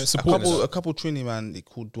 Trinidad. so it's a supporters. couple Trini man they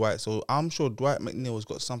called Dwight. So I'm sure Dwight McNeil has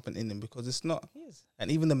got something in him because it's not. And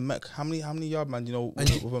even the Mech, how many yard man you know? And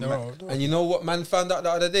with a There Mech? are- And you know what man found out the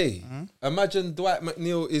other day? Hmm? Imagine Dwight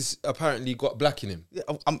McNeil is apparently got black in him. Yeah,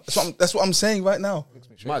 that's what I'm saying right now.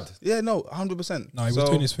 Mad. Yeah, no, 100%. No, he was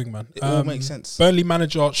doing his thing, man. It all makes sense. Burnley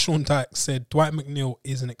manager Sean Dyche said Dwight McNeil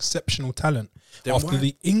is an exceptional talent. Then After why-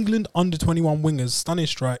 the England under-21 wingers' stunning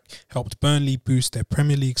strike helped Burnley boost their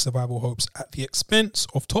Premier League survival hopes at the expense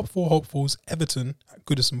of top 4 hopefuls Everton at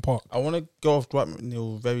Goodison Park. I want to go off Dwight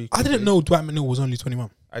McNeil very quickly. I didn't know Dwight McNeil was only 21.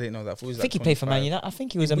 I didn't know that. I think he played for Man United. I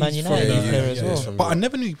think he was a Man He's United from- player yeah, as yeah, well. he's from- But I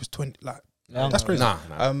never knew he was 20. Like, Yeah, that's crazy.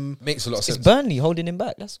 Nah. Makes a lot of It's sense. Burnley holding him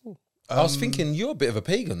back. That's all. I was thinking you're a bit of a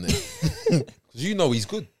pagan there. Because you know he's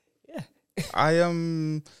good. I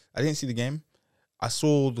didn't see the game. I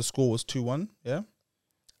saw the score was 2-1, yeah?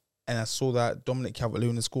 And I saw that Dominic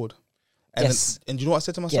Calvert-Lewin had scored. And Yes. and do you know what I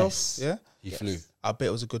said to myself? Yes. Yeah? He flew. I bet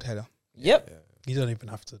it was a good header. Yep. You don't even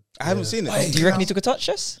have to. I haven't Yeah. seen it. Do you reckon he took a touch,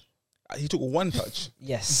 yes? He took one touch.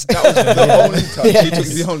 Yes. That was the only touch. He took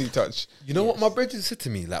Yes. the only touch. You know what my brother said to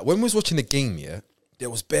me? Like when we was watching the game, yeah, there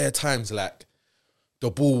was bare times like the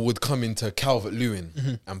ball would come into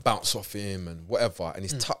Calvert-Lewin and bounce off him and whatever, and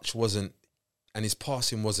his touch wasn't, and his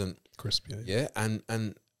passing wasn't, Crisp, yeah. yeah.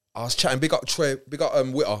 And I was chatting, big up Troy, big up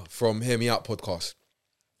Witter from Hear Me Out podcast,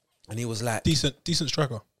 and he was like, Decent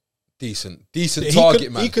striker. decent He target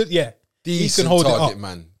could, man, He could, yeah. decent can hold it target up.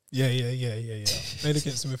 man. Yeah. Played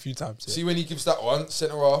against him a few times. Yeah. See when he gives that one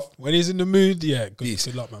centre half. When he's in the mood, yeah, good,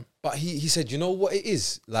 Decent. good luck, man. But he said, you know what it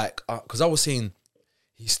is? Like, because I was saying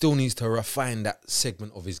he still needs to refine that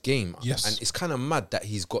segment of his game. Yes. And it's kind of mad that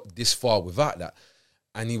he's got this far without that.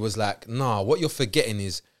 And he was like, nah, what you're forgetting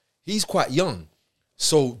is he's quite young.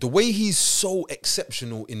 So the way he's so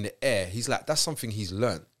exceptional in the air, he's like, that's something he's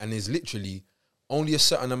learned. And there's literally only a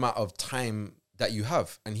certain amount of time that you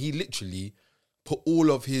have. And he literally put all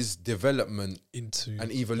of his development Into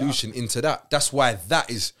and evolution into that. That's why that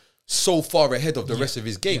is so far ahead of the rest of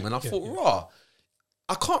his game. And I thought, rah,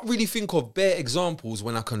 I can't really think of bare examples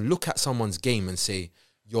when I can look at someone's game and say,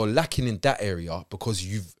 you're lacking in that area because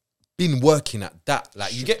you've been working at that.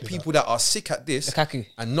 Like, you get people that are sick at this Lukaku.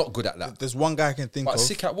 and not good at that. There's one guy I can think But of.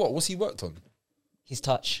 sick at what? What's he worked on? His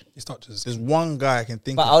touch. His touches. There's one guy I can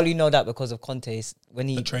think But I of. only know that because of Conte's when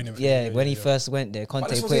he The training. when he first went there, Conte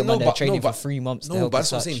that's what put I'm him saying. on there No, but- training no, for but- 3 months. to No, help but his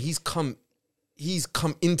that's what I'm touch. saying. He's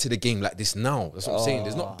come into the game like this now. That's what I'm saying.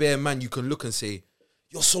 There's not bare man you can look and say,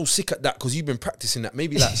 you're so sick at that because you've been practicing that.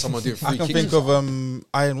 Maybe like someone doing I free can kicks. think of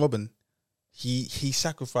Iron Robin. He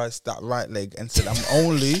sacrificed that right leg and said, I'm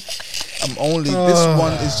only this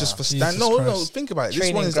one is just for stand. Jesus No, Christ. think about it. This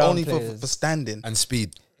Training one is ground only for players. standing. And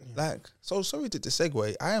speed. Like, so sorry to the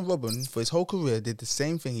segue. Iron Robin, for his whole career, did the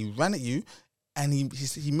same thing. He ran at you and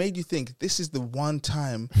he made you think this is the one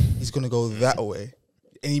time he's going to go that way.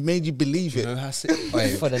 And he made you believe You it. know how sick?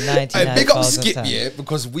 Wait, for the hey, 99 big up cars of Skip, time. yeah,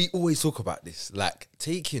 because we always talk about this. Like,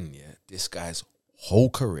 taking, this guy's whole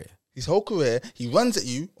career. His whole career, he runs at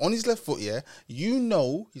you on his left foot, yeah. You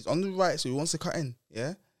know he's on the right, so he wants to cut in,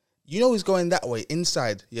 yeah. you know he's going that way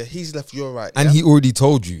inside. Yeah, he's left, you're right. And yeah? he already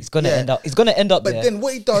told you. He's gonna Yeah. end up. He's gonna end up But there. then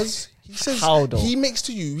what he does, he says How though? he makes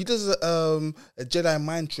to you. He does a Jedi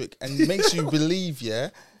mind trick and he makes you believe. Yeah,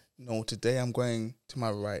 no, today I'm going to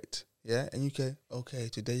my right. Yeah, and you can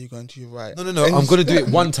today you're going to your right. No. And I'm gonna do it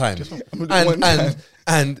one time, I'm gonna do it one time.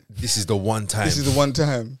 and this is the one time. This is the one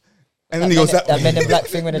time. And then he goes that way. Men in Black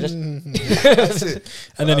thing when they just. That's it.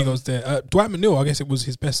 And then he goes there. Dwight McNeil, I guess it was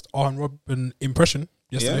his best Arjen Robben impression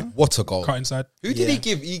yesterday. Yeah. What a goal! Cut inside. Who did Yeah. he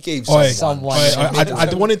give? He gave Oi, Someone.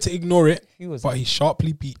 I wanted to ignore it, Who was but it? he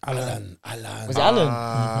sharply beat Alan Alan. Was it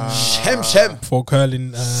Alan? Shem. for curling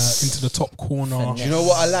into the top corner. Finesse. Do you know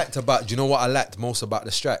what I liked about? Do you know what I liked most about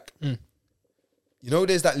the strike? Mm. You know,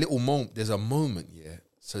 there's that little moment. There's a moment, yeah.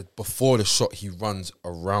 So before the shot, he runs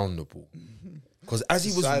around the ball. Because as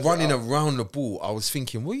he was Size it running up. around the ball, I was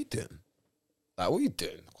thinking, what are you doing? Like, what are you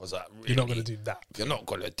doing? Because like, You're not really, going to do that. You're not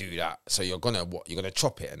gonna do that. So you're gonna what? You're gonna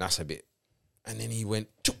chop it, and that's a bit. And then he went.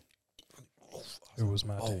 Choop. It was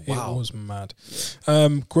mad. Oh, wow. It was mad.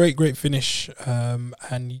 Great finish.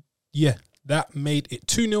 And yeah, that made it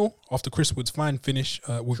 2-0 after Chris Wood's fine finish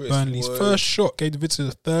with Chris Burnley's Wood. first shot. Gave the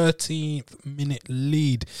visitors a 13th minute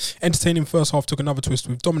lead. Entertaining first half took another twist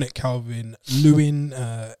with Dominic Calvert-Lewin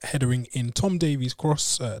headering in Tom Davies'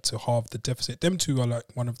 cross to halve the deficit. Them two are like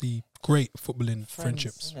one of the great footballing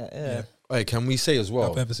friendships Yeah. Hey, can we say as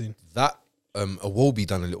well I've ever seen. that Iwobi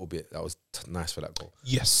done a little bit? That was nice for that goal.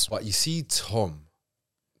 Yes. But you see, Tom,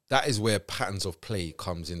 that is where patterns of play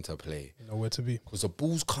comes into play. Nowhere to be. Because the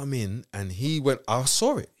balls come in and he went, I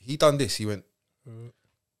saw it. He done this. He went,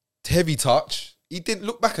 heavy touch. He didn't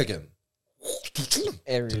look back again. Delivery.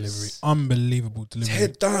 Areas. Unbelievable delivery.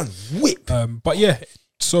 Head down, whip. But yeah,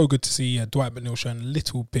 so good to see Dwight McNeil showing a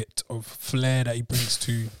little bit of flair that he brings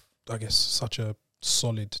to, I guess, such a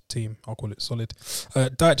solid team. I'll call it solid.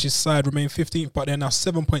 Dyche's side remain 15th, but they're now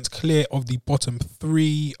 7 points clear of the bottom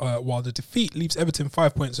three, while the defeat leaves Everton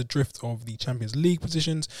 5 points adrift of the Champions League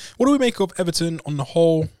positions. What do we make of Everton on the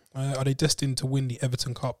whole? Are they destined to win the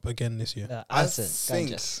Everton Cup again this year? I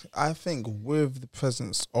think with the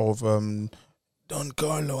presence of Don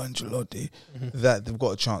Carlo Ancelotti, that they've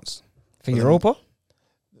got a chance. for Europa.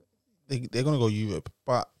 They're going to go Europe.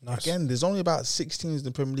 But Nice. again, there's only about 6 teams in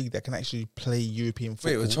the Premier League that can actually play European Wait,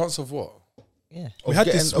 football. a chance of what? Yeah. We had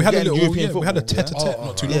getting- this. of We had a getting little. European We had a football, yeah? tete-a-tete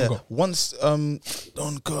not too long Yeah, ago. once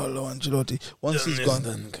Don Carlo Ancelotti, once he's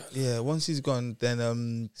gone, once he's gone,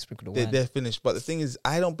 then Sprinkle the wine. they're finished. But the thing is,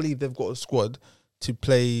 I don't believe they've got a squad to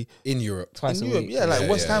play In Europe. Twice in a Europe. week. Yeah, like Yeah,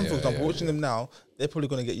 West yeah, Ham, yeah, for example, yeah, watching yeah. them now, they're probably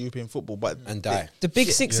going to get European football. But And die. The big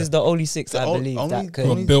six Yeah. is the only six I The believe only- that Who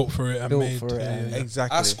could. are built for it and Built made. for it, yeah.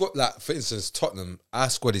 exactly. Our squad, like, for instance, Tottenham, our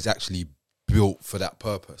squad is actually built for that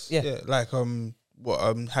purpose. Yeah. Yeah, like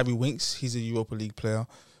Harry Winks, he's a Europa League player.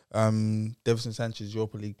 Davison Sanchez,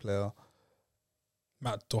 Europa League player.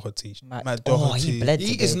 Matt Doherty. Matt he Doherty. bled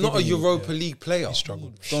He today, is not a didn't he? Europa League player. He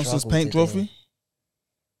struggled. Johnson's Struggled paint today. trophy.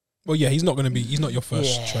 Well, yeah, he's not going to be. He's not your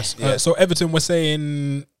first Yeah. choice. Yeah. So Everton, we're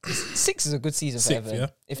saying Six is a good season for Sixth, Everton. yeah?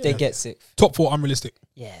 If they Yeah. get sixth. top four unrealistic.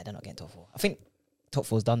 Yeah, they're not getting top four. I think top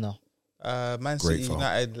four's done now. Man Great City, foul.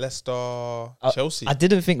 United, Leicester, Chelsea. I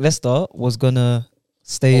didn't think Leicester was gonna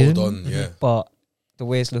stay Hold in, on, yeah. but the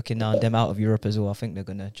way it's looking now, them out of Europe as well, I think they're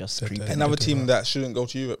gonna just They're- creep they're- in. Another looking team right. that shouldn't go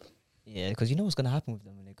to Europe. Yeah, because you know what's gonna happen with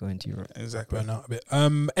them when they go into Europe. Exactly. Burn out a bit.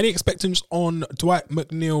 Any expectations on Dwight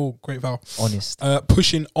McNeil? Great Val. Honest.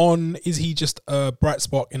 Pushing on. Is he just a bright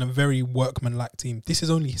spark in a very workman-like team? This is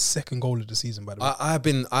only his second goal of the season, by the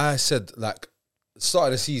way. I said, like, start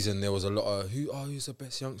of the season, there was a lot of who's the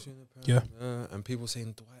best youngster in the Premier? And people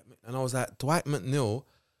saying Dwight McNeil. And I was like, Dwight McNeil,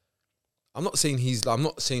 I'm not saying he's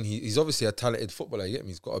obviously a talented footballer, you get me?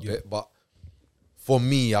 He's got a bit, but for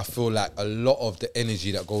me, I feel like a lot of the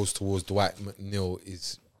energy that goes towards Dwight McNeil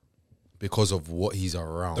is because of what he's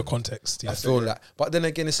around. The context. Yeah. I feel like, but then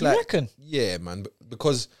again, it's You like, reckon? yeah, man,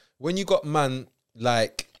 because when you got man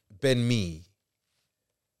like Ben Mee,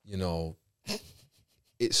 you know,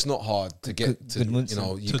 it's not hard to get Good- to, good you Munson.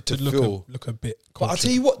 know, you to could look feel. look a bit. But I'll cultured.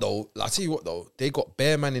 tell you what though, they got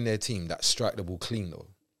bare man in their team that strike the ball clean though.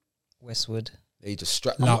 Westwood, They just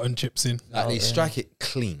strike, Loughton chips in. like they Loughton. strike it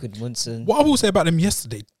clean. Good Munson. What I will say about them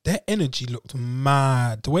yesterday, their energy looked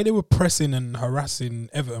mad. The way they were pressing and harassing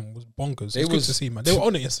Everton was bonkers. They It's good was- to see, man. They were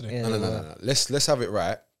on it yesterday. Yeah, No. they were. Let's have it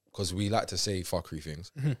right because we like to say fuckery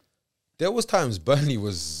things. Mhm. There was times Burnley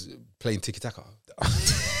was playing tiki taka.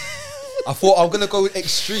 I thought I'm gonna go with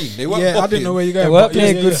extreme. They weren't. Yeah, I bopping. didn't know where you're They going. were but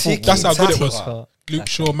playing yeah, good yeah. football. That's how good it was. Tiki-taka. Luke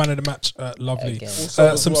Shaw, man of the match. Lovely. Again. Also,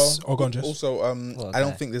 as Some. well, Go on, Jess. Also, What a I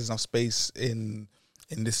don't guy. think there's enough space in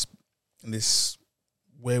this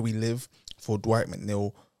where we live for Dwight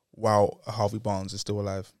McNeil while Harvey Barnes is still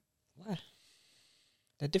alive.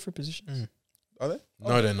 They're different positions. Are they?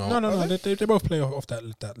 No, they're not. No. They both play off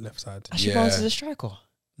that left side. Ashley Yeah. Barnes is a striker.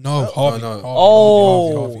 No, Harvey. no. Harvey.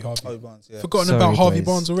 Oh, Barnes, yeah. Forgotten Sorry, about Harvey boys.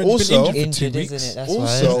 Barnes already. Also- Been injured for 2 Injured, weeks. isn't it? That's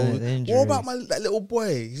Also, why. Isn't it? what about that little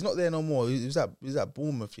boy? He's not there no more. He was at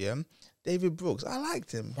Bournemouth, yeah. David Brooks. I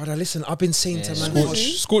liked him. Brother, listen, I've been saying to Yeah. man.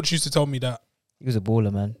 Scorch used to tell me that. He was a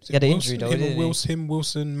baller, man. He had an injury though, didn't he?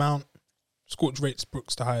 Wilson, Mount. Scorch rates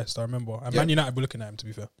Brooks the highest, I remember. And Yeah. Man United were looking at him, to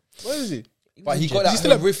be fair. Where is he? But he got injured. that He's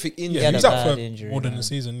still a- horrific injury. Yeah, had he a was out bad for injury, more than man. a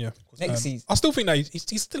season, yeah. Next season. I still think that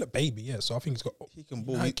he's still a baby, yeah. So I think he's got. He can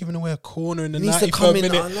ball. Like, giving away a corner in the He needs to 93rd come in. I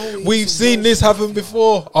minute. know he We've needs to seen go. this happen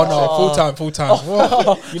before. Oh no, full time.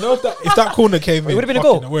 You know if that corner came in, It would've been a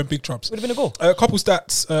fucking goal. hell, we're in big troubles. Would have been a goal. A couple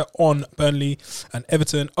stats on Burnley and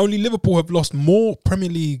Everton. Only Liverpool have lost more Premier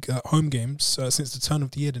League home games since the turn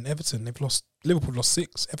of the year than Everton. Liverpool have lost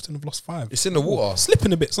 6, Everton have lost 5. It's in the water.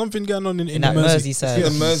 Slipping a bit. Something going on in In the that Mersey. Merseyside. It's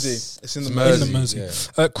in the Mersey. It's in the It's Mersey. In the Mersey.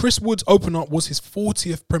 yeah. Chris Wood's opener was his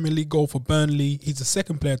 40th Premier League goal for Burnley. He's the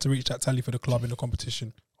second player to reach that tally for the club in the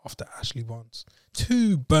competition after Ashley Barnes.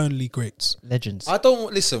 2 Burnley greats. Legends. I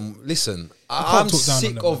don't listen. can't I'm talk down on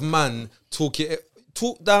sick them, of man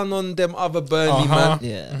talk down on them other Burnley man.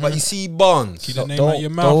 Yeah. But you see Barnes, Keep the name out your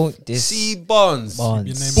mouth. Don't this see Barnes, Barnes.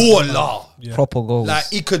 Your name out your baller. mouth. Yeah. proper goals. Like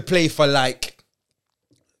he could play for like,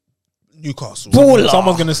 Newcastle. Baller.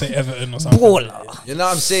 Someone's going to say Everton or something. Baller. you know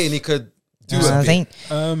what I'm saying? He could do Nah, a I bit.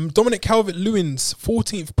 think Dominic Calvert-Lewin's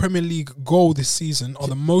 14th Premier League goal this season are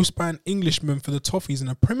the most by an Englishman for the Toffees in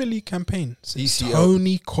a Premier League campaign since DCL.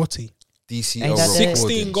 Tony Cottee. DCL Ain't that recording. it?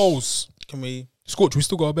 16 goals. Can we? Scorch, we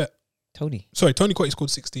still got a bet. Tony. Sorry, Tony Cottee scored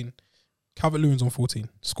 16. Calvert-Lewin's on 14.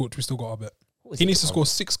 Scorch, we still got a bet. What was He it? needs to score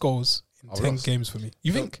 6 goals in I've 10 lost. games for me.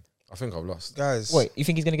 You think? I think I've lost. Guys. Wait, you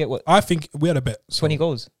think he's gonna get what? I think we had a bet. So 20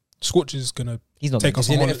 goals? Scorch is going to He's not take getting, us Is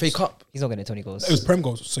he on in the holidays. FA Cup? he's not getting 20 goals. It was Prem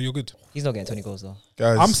goals, so you're good. He's not getting 20 goals though.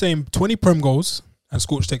 Guys. I'm saying 20 Prem goals and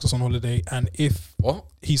Scorch takes us on holiday. And if What?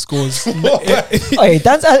 he scores... Hey,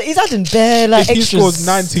 he's adding bare like if he extras. scores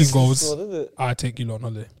 19 goals, I take you on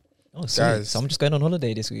holiday. Oh, sweet. Guys. So I'm just going on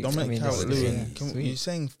holiday this week. Dominic that's- Calvert-Lewin. yeah, Can sweet. you're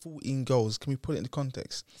saying 14 goals. Can we put it into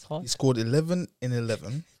context? It's hard. He scored 11 in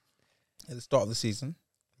 11 at the start of the season.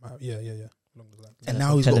 Yeah. Along those lines. And Yeah,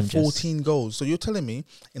 now he's tell got him, Jess. 14 goals. So you're telling me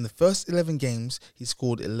in the first 11 games, he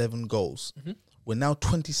scored 11 goals. Mhm. We're now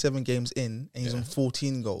 27 games in and he's on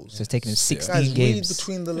 14 goals. So it's taken him 16 Guys, read games.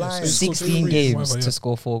 between the Yeah, so lines. he's scored 16 three, games whatever, yeah. to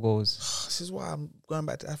score 4 goals. This is why I'm going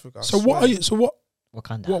back to Africa. I So what swear. are you? So what?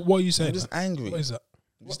 Wakanda. What are you saying? I'm just angry. What is that?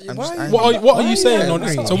 I'm Why just are you- angry. What are Why you are saying you on this?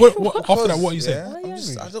 angry? So what after that? What are you saying? Yeah, Why are you I'm just,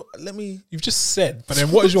 angry? I don't, let me. You've just said, but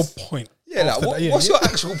then what is your point? Yeah, like, After what, that, yeah. what's your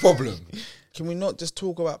actual problem? Can we not just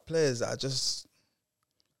talk about players that are just?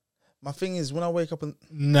 My thing is when I wake up and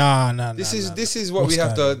Nah. This is what What's we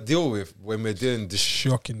have that? to deal with when we're doing this.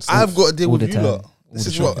 Shocking stuff. I've got to deal all with the you time. lot. All This the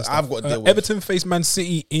is what shocking I've stuff. got to deal with. Everton face Man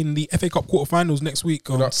City in the FA Cup quarterfinals next week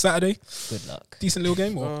on luck. Saturday. Good luck. Decent little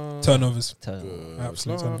game or turnovers.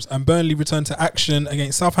 Absolute turnovers. And Burnley return to action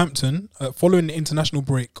against Southampton following the international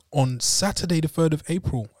break on Saturday, the 3rd of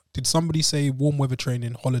April. Did somebody say warm weather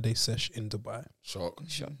training holiday sesh in Dubai? Shock.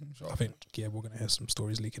 I think, yeah, we're going to hear some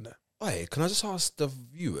stories leaking there. Hey, can I just ask the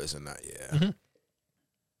viewers and that? Yeah. Mhm.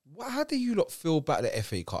 How do you lot feel about the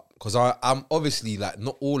FA Cup? Because I'm obviously like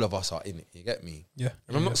not all of us are in it. You get me? Yeah.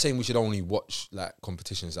 And I'm not saying we should only watch like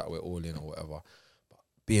competitions that we're all in or whatever. But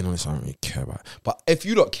being honest, I don't really care about it. But if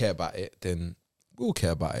you don't care about it, then we'll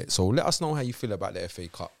care about it. So let us know how you feel about the FA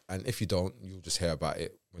Cup. And if you don't, you'll just hear about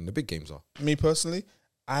it when the big games are. Me personally,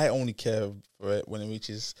 I only care for it when it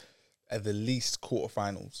reaches at the least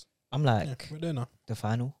quarterfinals. I'm Yeah, like we're there now. the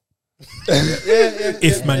final.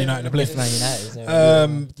 If Man United are playing. If Man United is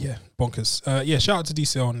there. Yeah, bonkers. Yeah, shout out to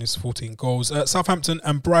DCL on his 14 goals. Southampton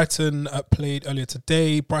and Brighton played earlier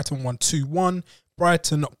today. Brighton won 2-1.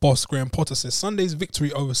 Brighton boss Graham Potter says Sunday's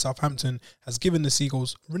victory over Southampton has given the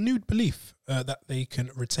Seagulls renewed belief that they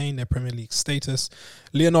can retain their Premier League status.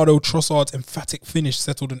 Leonardo Trossard's emphatic finish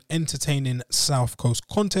settled an entertaining South Coast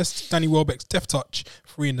contest. Danny Welbeck's deft touch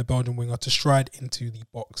freeing the Belgian winger to stride into the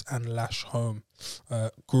box and lash home.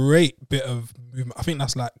 Great bit of movement. I think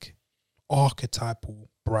that's like archetypal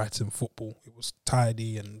Brighton football. It was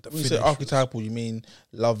tidy and the When you finish say was- archetypal, you mean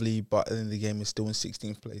lovely, but then the game is still in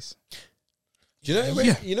 16th place. Do you know when,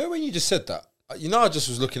 Yeah. you know when you just said that? You know, I just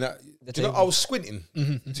was looking at. The Do you know, table. I was squinting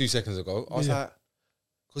Mhm. 2 seconds ago. I was Yeah. like,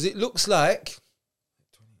 because it looks like.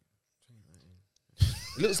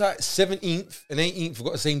 It looks like 17th and 18th have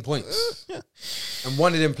got the same points. And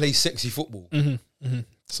one of them plays sexy football.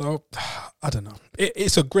 So, I don't know.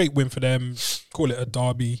 It's a great win for them. Call it a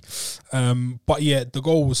derby. But yeah, the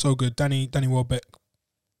goal was so good. Danny Welbeck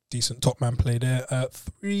decent top man play there.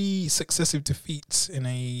 3 successive defeats in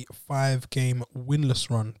a 5-game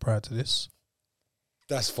winless run prior to this.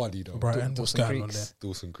 That's funny though. Brighton, what's Dawson going on Creeks. there?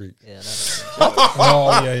 Dawson Creek. Yeah, that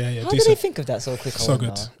Oh yeah. How did they Decent. think of that so quick? So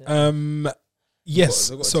good. Yes,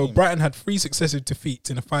 They've got a so team. Brighton had 3 successive defeats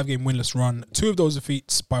in a 5-game winless run. 2 of those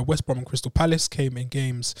defeats by West Brom and Crystal Palace came in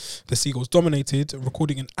games the Seagulls dominated,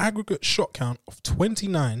 recording an aggregate shot count of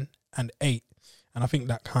 29 and 8. And I think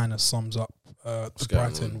that kind of sums up the going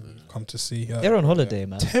Brighton on? we've come to see. They're on holiday,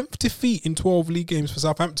 man. 10th defeat in 12 league games for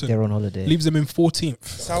Southampton. They're on holiday. Leaves them in 14th.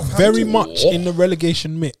 Southampton. Very much in the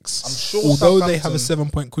relegation mix. I'm sure Although they have a Southampton-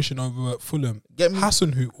 7-point cushion over Fulham. Get me.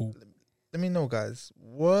 Hasenhüttl. Let me know, guys.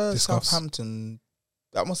 Were Discuss. Southampton?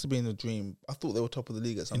 That must have been a dream. I thought they were top of the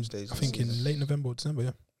league at some in- stage. I think in late November or December,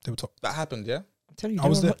 yeah. They were top. that happened. Yeah. I'm telling you, I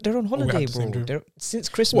was they're on Oh, we holiday, had the same bro. dream. Since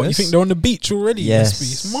Christmas. What, you think they're on the beach already? Yes.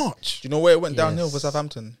 It's March. Do you know where it went downhill for Yes.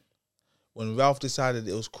 Southampton? When Ralph decided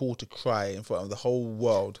it was cool to cry in front of the whole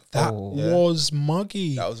world. That Oh. Yeah. was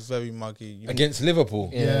muggy. That was very muggy. Against Liverpool.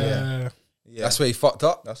 yeah. Yeah. That's where he fucked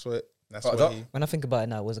up. That's what. That's Fucked what up. he. When I think about it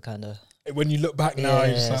now, it was a kind of When you look back now,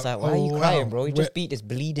 you're just it's like, like, why are you oh, crying, wow. bro? You We're just beat this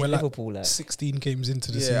bleeding we're like Liverpool. Like, 16 games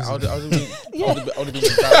into the Yeah, season. I would have been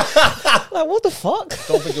embarrassed. like, what the fuck?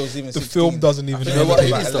 Don't think it was even The 16. film doesn't I even think know it what was it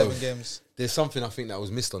about is, 11 though? games. There's something I think that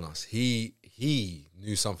was missed on us. He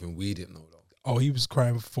knew something we didn't know though. Oh, he was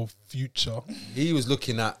crying for future He was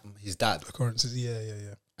looking at his dad occurrences.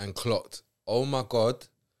 Yeah. and clocked, oh my God,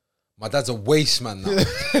 my dad's a waste man now.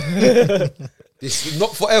 This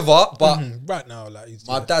not forever, but Right now, like he's,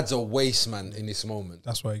 my yeah, dad's a waste man in this moment.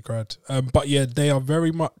 that's why he cried. But yeah, they are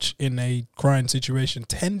very much in a crying situation.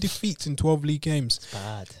 10 defeats in 12 league games.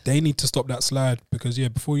 Bad. They need to stop that slide because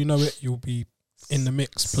before you know it, you'll be in the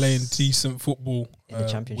mix playing decent football In the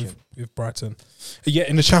Championship. with Brighton. Yeah,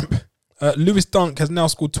 in the champ. Lewis Dunk has now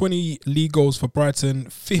scored 20 league goals for Brighton.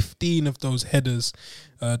 15 of those headers.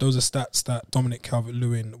 Those are stats that Dominic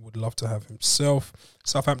Calvert-Lewin would love to have himself.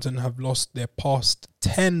 Southampton have lost their past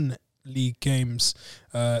 10 league games.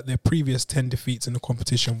 Their previous 10 defeats in the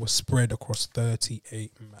competition were spread across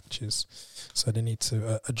 38 matches. So they need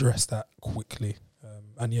to address that quickly.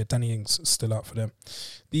 And yeah, Danny Ings still out for them.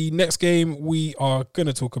 The next game we are going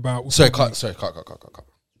to talk about... Cut.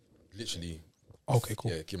 Literally, Okay,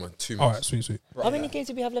 cool. yeah, give me 2 minutes. All right, sweet. How many games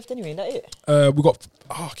did we have left anyway? Is that it? We got...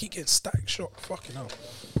 I keep getting static shot. Fucking hell.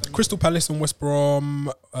 Crystal Palace and West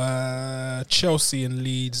Brom. Chelsea and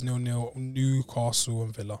Leeds 0-0. Newcastle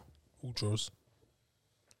and Villa. All draws.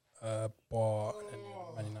 But...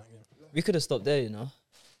 Man United game. We could have stopped there, you know.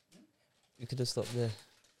 We could have stopped there.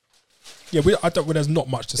 Yeah, there's not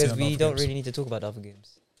much to say Because on the we other don't games. really need to talk about the other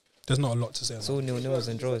games. There's not a lot to say on It's that. all nil-nils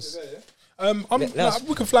and draws.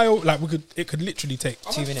 We could fly over... It could literally take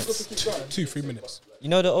 2 minutes. 2-3 minutes. You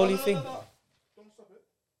know the only thing?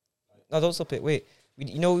 No, don't stop it. Wait.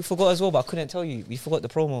 We forgot as well, but I couldn't tell you. We forgot the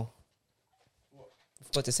promo. We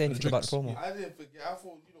forgot to say anything about the promo. I didn't forget. I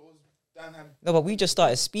thought it was Dan had. No, but we just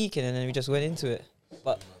started speaking and then we just went into it.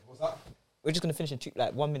 But we're just going to finish in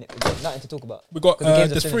 1 minute. We've got nothing to talk about. We got 'Cause the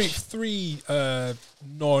games are there's finished. three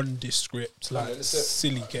nondescript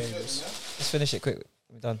silly games. Let's finish it quick.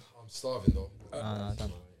 We're done. I'm starving though. No,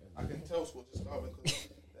 done. I can tell Scott just starving because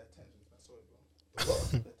the attention. That's sorry,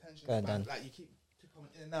 bro. The attention. Go ahead, Dan. Like you keep coming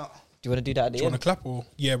in and out. Do you want to do that at Do the you want end? to clap or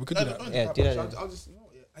yeah, we could do that. Yeah, do that then. I'll just, you know,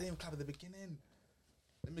 I didn't even clap at the beginning.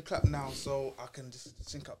 Let me clap now so I can just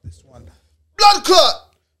sync up this one. Blood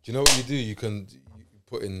clot. Do you know what you do? You can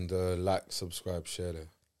put in the like, subscribe, share there.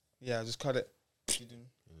 Yeah, just cut it.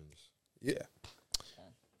 Yeah.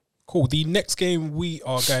 Cool. The next game we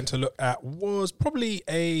are going to look at was probably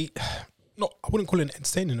I wouldn't call it an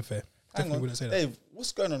entertaining affair. Hang Definitely on, wouldn't say that. Dave.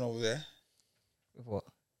 What's going on over there? With what?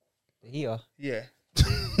 The heater. Yeah.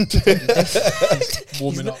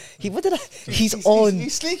 Warming up. He's on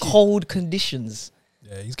he's sneaky. cold conditions.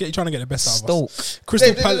 Yeah, he's trying to get the best out of us. Stoke.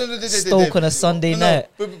 Crystal Dave, Palace. Stoke on a Sunday night.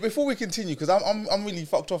 But before we continue, because I'm really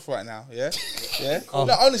fucked off right now. Yeah, yeah. Oh.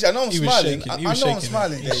 No, honestly, I know I'm He was smiling. shaking. I He was know shaking. I'm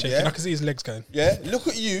smiling, He was Dave. shaking. I Yeah, can see his legs going. yeah. Look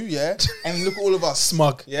at you, yeah, and look at all of us.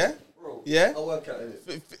 Smug. Yeah, yeah. I'll work out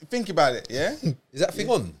it. Think about it. Yeah, Is that thing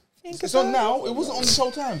on? it's on now. It wasn't on this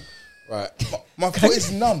whole time. Right. My foot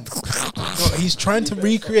is numb. No, he's trying to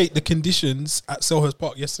recreate the conditions at Selhurst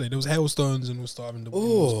Park yesterday. There was hailstones and was starting. The wind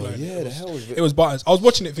was blowing. yeah, the hell was It was butters. I was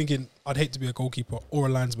watching it thinking I'd hate to be a goalkeeper or a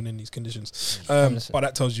linesman in these conditions. But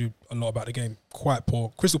that tells you a lot about the game. Quite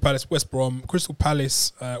poor. Crystal Palace, West Brom. Crystal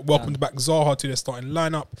Palace welcomed back Zaha to their starting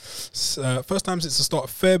lineup. First time since the start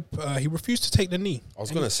of Feb. He refused to take the knee. I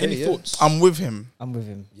was gonna say, Any yeah. thoughts? I'm with him. I'm with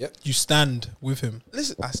him. You stand with him.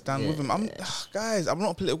 Listen, I stand with him. Guys, I'm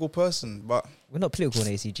not a political person, but We're not political in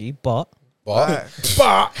ACG, but But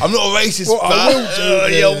But I'm not a racist. Well, I will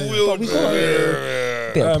do, yeah, yeah. will But we got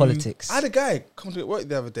a bit of politics. I had a guy come to work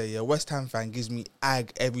the other day. Yeah, West Ham fan gives me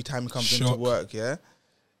ag every time he comes into Shock. work. Yeah,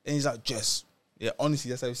 and he's like, Jess. Yeah, honestly,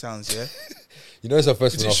 that's how he sounds. Yeah, you know, it's the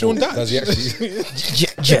first Is one. it Sean Does he actually?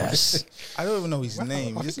 Yes. I don't even know his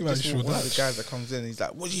name. I Just, think about just Sean one of the Dyche. guys that comes in. He's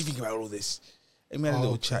like, "What do you think about all this?" And we had a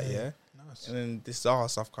little chat. Okay. Yeah, Nice. and then this Zaha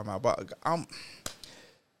stuff come out. But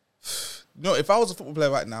no, if I was a football player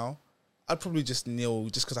right now, I'd probably just kneel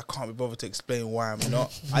just because I can't be bothered to explain why I'm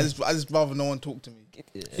not. I just rather no one talk to me.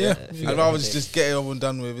 Yeah. I'd rather just get it over and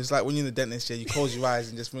done with. It's like when you're in the dentist chair, you close your eyes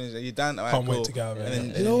and just finish it. You're done. All right, Can't wait cool. to get out of it.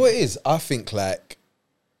 And then, You know what it is? I think like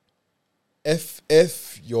if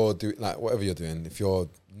you're doing like whatever you're doing, if you're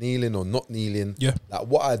kneeling or not kneeling, Yeah. like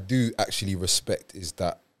what I do actually respect is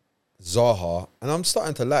that Zaha, and I'm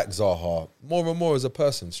starting to like Zaha more and more as a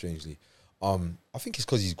person. Strangely, I think it's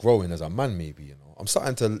because he's growing as a man. Maybe I'm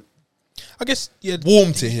starting to I guess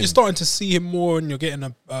warm to him. You're starting to see him more, and you're getting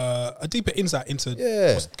a deeper insight into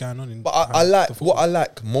what's going on. In But I the like football. what I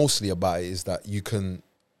like mostly about it is that you can,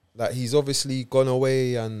 like, he's obviously gone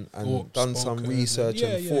away and done some Spoken, research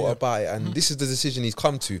and yeah, thought yeah. about it, and this is the decision he's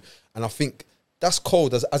come to, and I think that's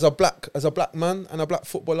cold as a black man and a black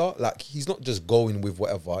footballer. Like, he's not just going with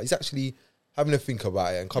whatever; he's actually having to think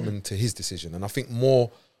about it and coming to his decision. And I think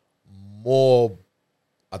more.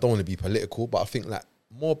 I don't want to be political, but I think like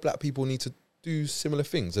more black people need to do similar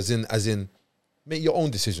things, as in make your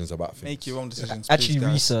own decisions about things. make your own decisions. Actually, please,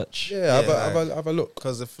 guys. research. Yeah, Yeah, have a look.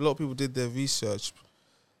 Because if a lot of people did their research,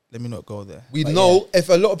 let me not go there. We'd But know if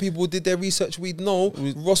a lot of people did their research. We'd know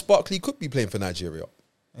We- Ross Barkley could be playing for Nigeria.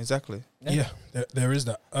 yeah, exactly. Yeah, there is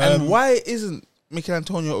that. And why isn't Mikel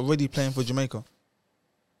Antonio already playing for Jamaica?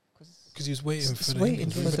 Because he was waiting for Just the waiting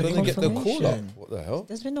England for team. the They didn't get the call up. confirmation. What the hell?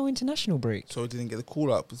 There's been no international break. So he didn't get the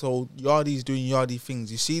call up. So Yardi's doing Yardy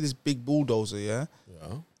things. You see this big bulldozer, yeah,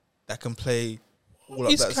 Yeah. that can play all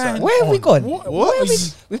He's up that kind side. Where have we on. gone? What? What? are you-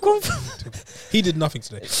 We've gone from He did nothing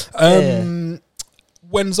today. Yeah.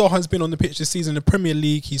 When Zaha's been on the pitch this season in the Premier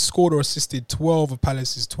League, he's scored or assisted 12 of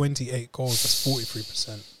Palace's 28 goals. That's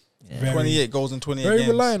 43%. Very, 28 goals in 28 very games.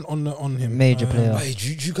 reliant on him. Major player. Hey,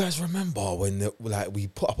 do you guys remember when we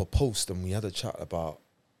put up a post and we had a chat about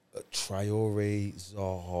Traore,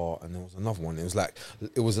 Zaha, and there was another one. It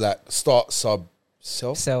was like start, sub,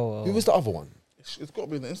 self. So Who was the other one? It's got to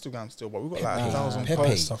be on the Instagram still, but we've got like Pepe. 1,000 Pepe.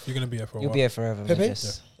 posts. Stuff. You're gonna be here for a you'll while. be here forever. Pepe?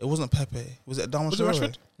 Just It wasn't Pepe. Was it Adama Was it Traore?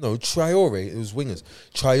 Rashford? No, Traore. It was wingers.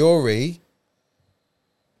 Traore,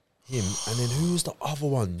 him, and then who was the other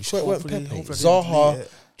one? You sure it wasn't Hopefully- Pepe? hopefully I didn't Zaha, delete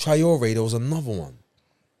it. Traore. There was another one.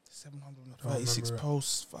 736 remember it.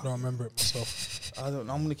 posts. I don't remember it myself. I don't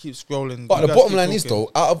know. I'm going to keep scrolling. But You the guys bottom keep line is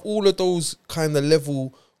talking. though, out of all of those kind of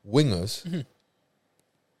level wingers,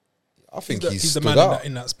 I think he's He's the stood man out.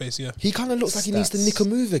 in that space. Yeah, He kind of looks like he needs to nick a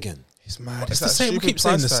move again. he's mad. It's It's the that same. We stupid keep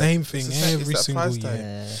saying the price tag. same thing It's the same- every it's that single price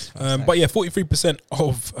year. tag. yeah. But yeah, 43%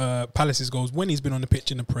 of Palace's goals when he's been on the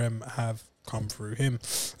pitch in the Prem have come through him.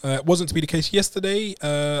 It wasn't to be the case yesterday.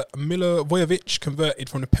 Milivojevic converted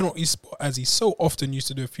from the penalty spot as he so often used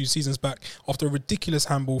to do a few seasons back after a ridiculous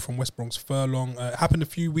handball from West Brom's Furlong. It happened a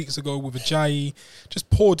few weeks ago with Ajayi. Just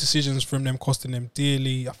poor decisions from them costing them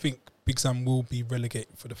dearly. I think Big Sam will be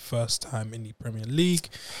relegated for the first time in the Premier League.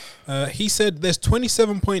 He said there's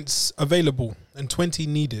 27 points available and 20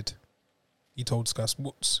 needed. He told Sky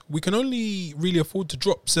Sports, "We can only really afford to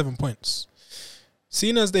drop 7 points.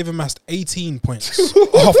 Seeing as they've amassed 18 points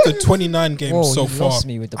after 29 games Whoa, so you far, lost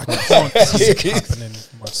me with the I points. can't see it happening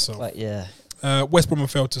myself." But yeah, West Brom have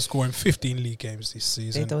failed to score in 15 league games this they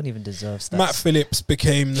season. don't even deserve stats. Matt Phillips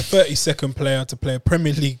became the 32nd player to play a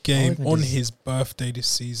Premier League game even on des- his birthday this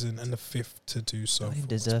season and the 5th to do so. don't even for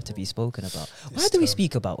deserve West to be Brom. spoken about. Why This do we term.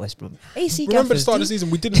 speak about West Brom? AC Remember the Gaffers, start of do the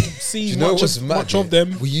season, we didn't Do see you know much, what's of, mad, much of yeah?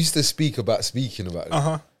 them. We used to speak about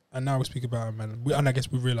them. And now we speak about them, man. And I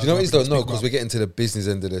guess we realize. Do you know what why it is we though? don't No, speak because about we're getting to the business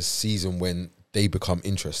end of the season when they become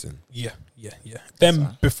interesting. Yeah. Them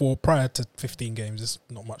fine. before, prior to 15 games, there's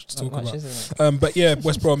not much to Not talk much, about. isn't it? But yeah,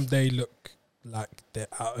 West Brom, they look like they're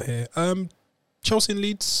out of here. Chelsea and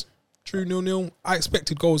Leeds, drew 0-0. I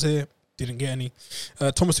expected goals here, didn't get any.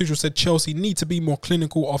 Thomas Tuchel said Chelsea need to be more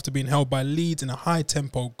clinical after being held by Leeds in a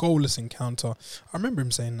high-tempo, goalless encounter. I remember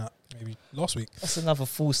him saying that maybe last week. That's another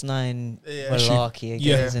false nine Yeah. malarkey again,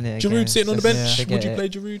 Yeah. isn't it? Giroud again? sitting on the Just bench. forget Would you it. play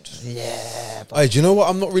Giroud? Yeah, but Hey, do you know what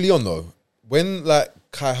I'm not really on though? When like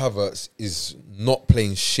Kai Havertz is not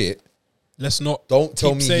playing shit, Let's not. don't tell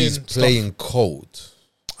Keep me saying he's stuff. playing cold.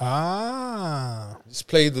 Just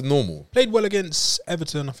play the normal. Played well against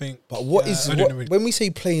Everton, I think. But what Yeah, is I don't know. when we say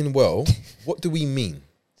playing well? What do we mean?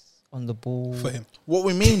 on the ball. for him. What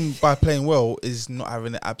we mean by playing well is not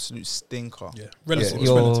having an absolute stinker. Yeah, relative. Yeah. It's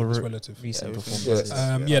relative. It's Your relative. recent Everything performances.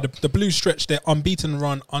 is- The Blues stretched their unbeaten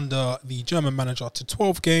run under the German manager to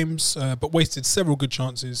 12 games, but wasted several good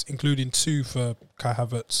chances, including 2 for Kai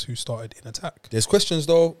Havertz, who started in attack. There's questions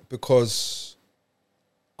though, because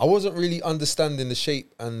I wasn't really understanding the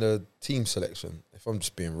shape and the team selection, if I'm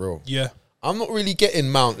just being real. Yeah, I'm not really getting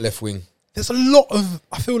Mount left wing. there's a lot of.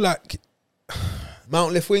 I feel like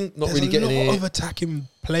Mount left wing, not there's really a getting lot it. of attacking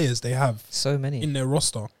players they have So many. in their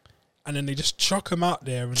roster, and then they just chuck them out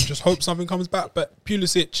there and just hope something comes back. But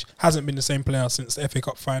Pulisic hasn't been the same player since the FA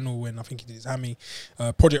Cup final when I think he did his hammy.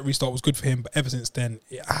 Project Restart was good for him, but ever since then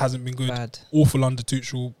it hasn't been good. Bad. Awful under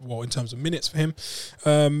Tuchel, well, in terms of minutes for him.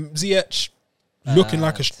 Ziyech looking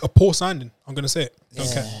like a poor signing. I'm going to say it.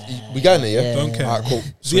 Don't care. We going there, yeah? Don't care. Alright, cool.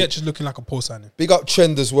 Sweet. Ziyech is looking like a poor signing. Big up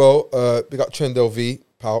Trend as well. Big up Trend LV,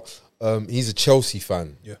 pal. He's a Chelsea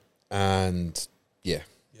fan. Yeah. And yeah.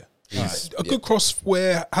 Yeah. He's- A good cross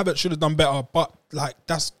where Havertz should have done better, but like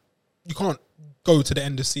you can't go to the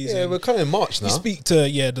end of the season. Yeah, we're kind of in March now. You speak to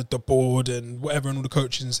the board and whatever and all the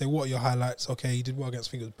coaches and say, what are your highlights? Okay, he did well against,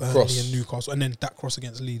 I think it was Burnley Cross. and Newcastle, and then that cross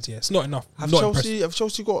against Leeds. Yeah, it's not enough. Have Not impressive.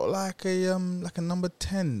 Chelsea got like a number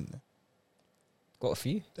 10? Got a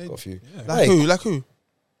few. Got a few. Yeah. Like who? Like who?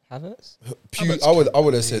 Havertz. Havertz I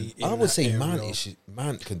would have can said play I in would that say area.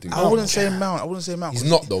 Man can do. I that. wouldn't say Mount. I wouldn't say Mount. He's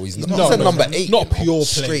not though. He's He's not. not, He's a no, number no, 8. not a pure play.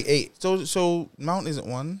 Straight 8. So Mount isn't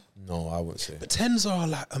one. No, I wouldn't say. But 10s are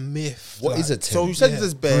like a myth. What like, is a 10? So you said Yeah.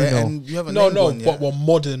 there's bare, Bruno. and you haven't No, named no, one but yet. well,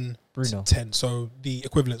 modern Bruno. 10. So the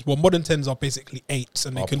equivalents. Well, modern 10s are basically 8s,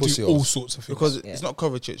 and they Oh, can do pussy all off. sorts of things. Because Yeah. it's not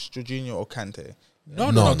Kovacic, Jorginho, or Kante.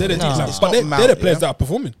 no, they're the no. teams. It's But not they're Mount, the players yeah? that are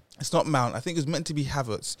performing. It's not Mount. I think it was meant to be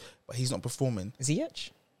Havertz, but he's not performing.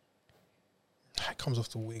 Ziyech. It comes off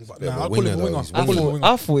the wing, but Yeah, nah, but I'll call him winger a though, winger. he's I'll call him a winger. winger.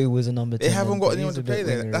 I thought it was a number 10. They haven't then, got but anyone he's to a play bit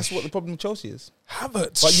there. That's wingerish. what the problem with Chelsea is.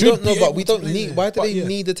 Havertz, But should you don't know. be But able we to don't play need. there. Why do But they yeah.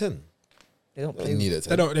 need a 10? They don't They play. don't need a They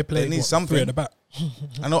 10. don't. They play They need what, something. 3 at the back.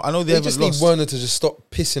 I know they They haven't just need lost. Werner to just stop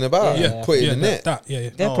pissing about. Yeah. and put it in the net. Yeah, yeah.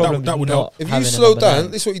 Their No, problem that would is help. not If you having a slow number down,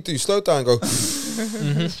 9. this is what you do. Slow down, go.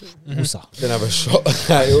 Musa. Then have a shot.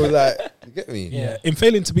 Like, it was like, you get me? Yeah. In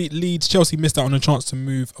failing to beat Leeds, Chelsea missed out on a chance to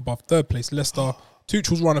move above third place. Leicester,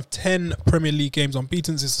 Tuchel's run of 10 Premier League games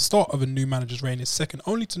unbeaten since the start of a new manager's reign is second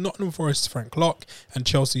only to Nottingham Forest's Frank Clark and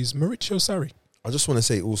Chelsea's Maurizio Sarri. I just want to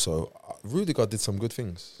say also, Rudiger did some good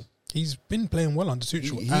things. He's been playing well under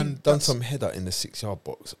Tuchel. He and done that's- some header in the 6-yard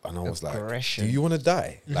box, and I was like, Aggression. "Do you want to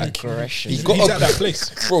die?" Like, Aggression. he He's got at that place.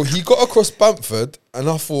 bro, he got across Bamford, and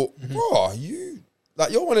I thought, bro,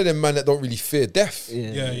 you're one of them man that don't really fear death.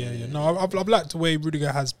 Yeah. No, I've liked the way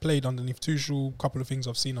Rudiger has played underneath Tuchel. A couple of things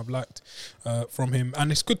I've seen I've liked from him. And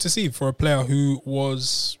it's good to see for a player who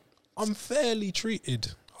was unfairly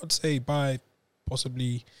treated, I'd say, by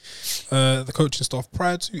possibly the coaching staff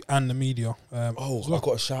prior to and the media. Oh, as well. I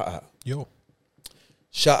got a shout out. Yo,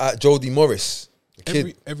 Shout out Jody Morris, the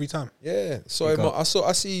kid. every time. Yeah, sorry, Big up. I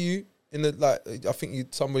see you in the like. I think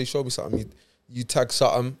somebody showed me something. You tagged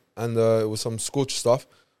something, and it was some Scorch stuff.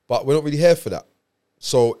 But we're not really here for that.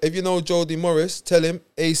 So if you know Jody Morris, tell him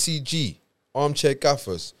ACG Armchair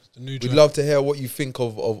Gaffers. The new We'd joint. love to hear what you think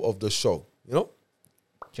of the show. You know,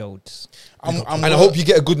 Jodes. I'm and I hope you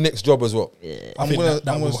get a good next job as well. Yeah. I think that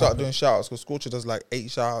I'm gonna will start happen. doing shout outs because Scorcher does like 8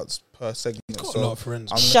 shout outs per segment. He's got So a lot of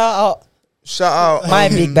friends. Shout out shout out my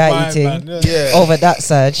big batty man, thing. yeah. Over that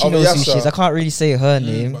side, she Over knows who Yassa. she is. I can't really say her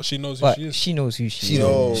name, But she knows who but she is. she knows who she She is.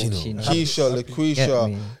 knows. Yo, She knows. Keisha, Get LaQuisha,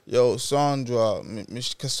 me. yo, Sandra,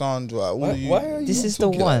 Miss Cassandra. All of you. are This you is the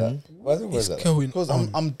talking like one. that? Why is It's that? going Because on.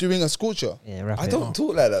 I'm doing a Scorcher. Yeah, wrap I it don't up.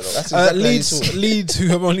 talk like that though. That's exactly how you Leeds, talk. Leeds, who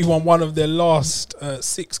have only won one of their last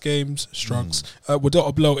 6 games, Strugs, were dealt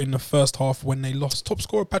a blow in the first half when they lost top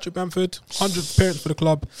scorer Patrick Bamford, 100th appearance for the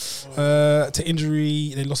club, to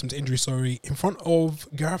injury. They lost him to injury, sorry, in front of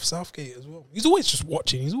Gareth Southgate as well. He's always just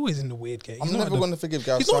watching. He's always in the weird game. I'm never going to forgive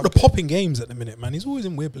Gareth He's not at the Southgate. popping games at the minute, man. He's always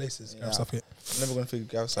in weird places. Gareth Yeah. Southgate. I'm never going to forgive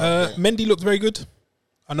Gareth Southgate. Mendy looked very good.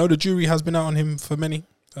 I know the jury has been out on him for many.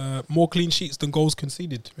 More clean sheets than goals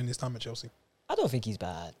conceded in his time at Chelsea. I don't think he's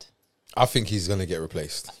bad. I think he's gonna get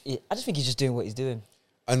replaced. I just think he's just doing what he's doing.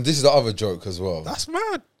 And this is the other joke as well. That's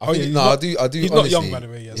mad. I think, he's no, not- I do. He's honestly, not young, by the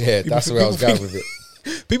way. Yeah, People that's think- where I was people going think-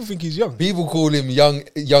 with it. People think he's young. People call him young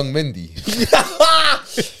Mendy.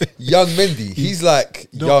 Young Mendy. He's like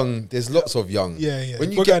No. young. There's lots of young. Yeah, yeah.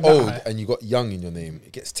 When you We're get going that old high. and you got young in your name,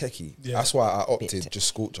 it gets techie. Yeah. That's why I opted Bit. just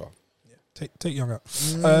Scorcher. Take Young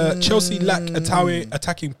out. Chelsea lack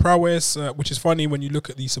attacking prowess, which is funny when you look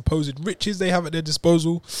at the supposed riches they have at their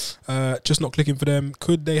disposal. Just not clicking for them.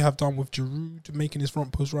 Could they have done with Giroud making his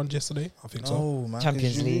front post run yesterday? I think so. No, man.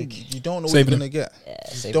 Champions 'cause League. You don't know what Saving you're going to get.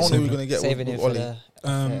 Yeah, Don't know what you're going to get saving with it for Oli.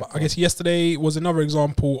 the. I guess yesterday was another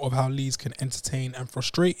example of how Leeds can entertain and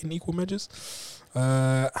frustrate in equal measures.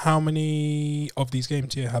 How many of these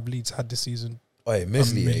games here have Leeds had this season? Hey,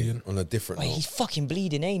 million. Meslier on a different Wait, note. he's fucking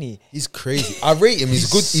bleeding, ain't he? He's crazy. I rate him. He's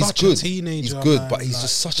good. He's such a good. teenager, He's good, man, but he's like,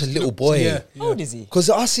 just such a little boy. Yeah, How old is he? Because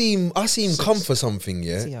I see him come for something,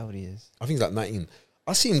 yeah. See how old he is. I think he's like 19.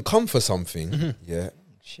 I see him come for something, yeah,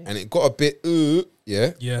 Shit. and it got a bit,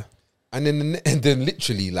 yeah, Yeah, and then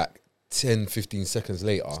literally like 10, 15 seconds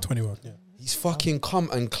later, 21. Yeah. he's fucking come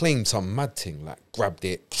and claimed some mad thing, like grabbed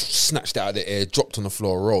it, snatched it out of the air, dropped on the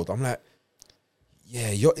floor, rolled. I'm like, yeah,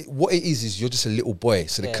 what it is you're just a little boy,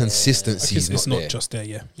 so the Yeah. consistency It's is not not there. just there.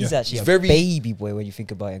 Yeah, He's yeah. actually He's a very- baby boy when you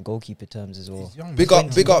think about it in goalkeeper terms as well. Young, Big man.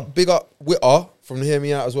 up Witter from Hear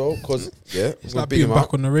Me Out as well, because yeah, It's we'll like big being him back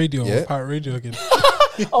up. on the radio, Yeah. on Pirate Radio again.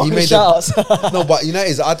 Oh, He made shout No, but you know,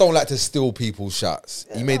 I don't like to steal people's shots.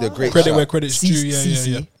 He made a great Credit shot. where credit's due. Yeah, yeah,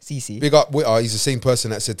 yeah. CC. Big up Witter. He's the same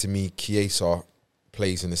person that said to me, Chiesa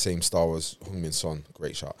plays in the same style as Heung-min Son.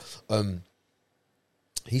 Great shot.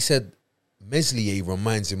 He said Meslier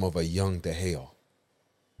reminds him of a young De Gea.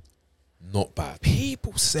 Not bad.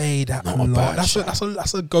 People say that Not a a lot. bad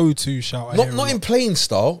That's a go-to shout. I hear a Not in lot. playing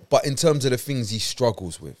style, but in terms of the things he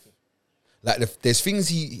struggles with. Like there's things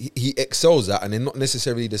he excels at, and they're not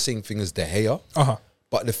necessarily the same thing as De Gea.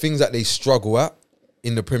 But the things that they struggle at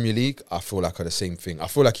in the Premier League, I feel like are the same thing. I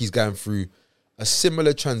feel like he's going through a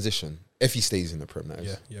similar transition if he stays in the Premier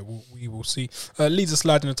League. Yeah, we will see. Leeds are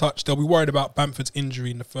sliding a touch. They'll be worried about Bamford's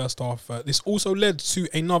injury in the first half. This also led to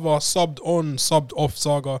another subbed on, subbed off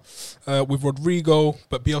saga with Rodrigo,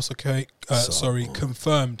 but Bielsa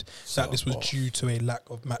confirmed that this was due to a lack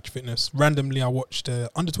of match fitness. Randomly, I watched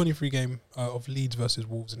the under-23 game of Leeds versus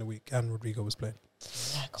Wolves in the week, and Rodrigo was playing.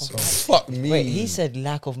 Fuck me. Wait, he said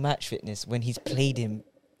lack of match fitness when he's played him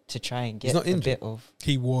to try and get not a injured. bit of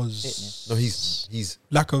He was fitness. No, he's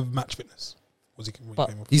lack of match fitness. Was he? But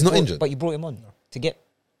came off? He's not Brought- injured. But you brought him on to get.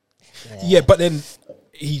 Yeah, but then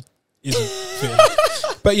he isn't fit.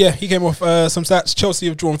 But yeah, he came off some stats. Chelsea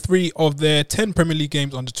have drawn 3 of their 10 Premier League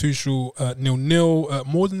games under Tuchel 0-0,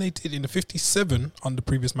 more than they did in the 57 under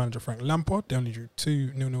previous manager Frank Lampard. They only drew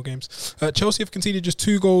 2 0-0 games. Chelsea have conceded just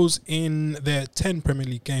 2 goals in their 10 Premier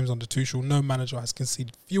League games under Tuchel. No manager has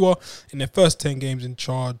conceded fewer in their first 10 games in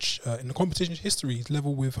charge in the competition's history. He's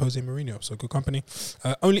level with Jose Mourinho, so good company.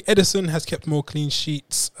 Only Edison has kept more clean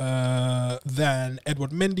sheets than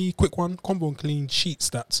Edward Mendy. Quick one, combo and clean sheet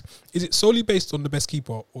stats. Is it solely based on the best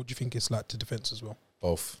keeper, or do you think it's like the defense as well?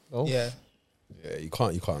 both. Oh. Yeah, Yeah, you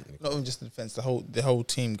can't. not even just the defense. The whole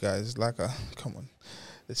team, guys. Like, come on,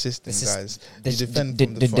 the system, guys. the- You defend the-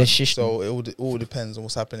 from the- the the front, system. so it all depends on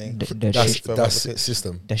what's happening. The That's system. further up that's the pitch.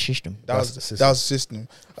 system. The system. That That's was the the system.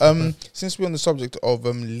 Since we're on the subject of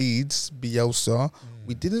Leeds, Bielsa,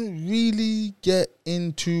 we didn't really get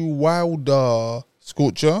into Wilder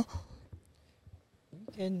Scorcher.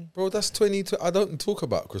 Can- Bro, that's 20. I don't talk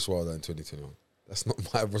about Chris Wilder in 2021. That's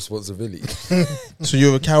not my responsibility. So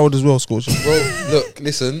you're a coward as well, Scorcher. Bro, look,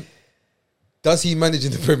 listen. Does he manage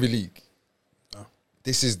in the Premier League? No.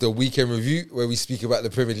 This is the weekend review where we speak about the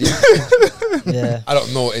Premier League. Yeah. I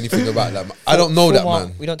don't know anything about that. I don't know that,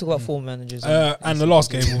 man. We don't talk about former managers. And the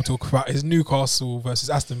last game we'll talk about is Newcastle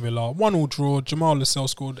versus Aston Villa. 1-1 draw. Jamal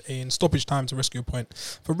Lascelles scored in stoppage time to rescue a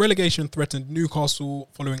point. For relegation threatened Newcastle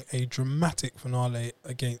following a dramatic finale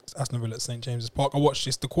against Aston Villa at St James's Park. I watched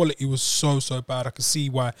this. The quality was so bad. I could see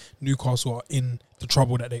why Newcastle are in the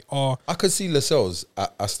trouble that they are. I could see Lascelles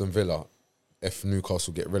at Aston Villa if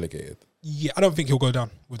Newcastle get relegated. Yeah, I don't think he'll go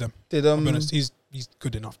down with them. Did I'll be honest, he's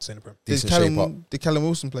good enough to stay in the Prem. Decent shape up. Did Callum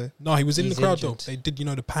Wilson play? No, he was in He's the crowd injured. though. They did,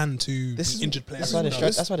 the pan to This the is- injured players. That's why they're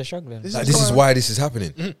This- that's why they're struggling. this Like, this is why this is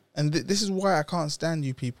happening. And this is why I can't stand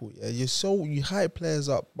you people. Yeah, you hype players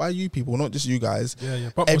up. Why you people, not just you guys.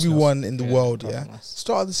 Yeah. But Everyone in the Yeah, world, apart yeah. from us.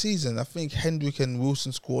 Start of the season, I think Hendrick and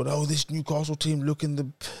Wilson scored. Oh, this Newcastle team looking the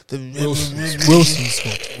Wilson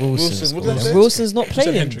scored. Wilson, what did I say? Wilson's not You said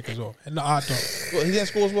playing. Hendrick as well. And I don't. What, he didn't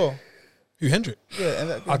score as well. Who, Hendrick? Yeah, and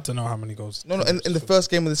that, I don't know how many goals. no, in the first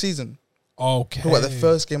game of the season. Okay. Talk about the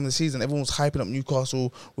first game of the season. Everyone was hyping up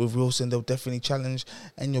Newcastle with Wilson. They'll definitely challenge,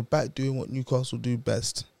 and you're back doing what Newcastle do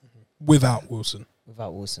best. Without Wilson.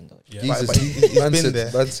 Without Wilson, though. Yeah. But he's man been said,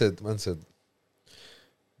 there. Man said,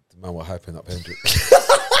 the man were hyping up Hendrick.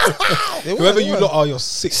 Whoever you lot are, you're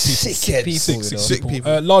sick people. Sick people, Sick you know. Sick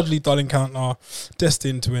people. Largely dull encounter,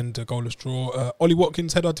 destined to end a goalless draw. Ollie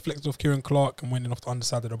Watkins header deflected off Kieran Clark and went in off the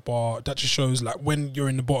underside of the bar. That just shows like when you're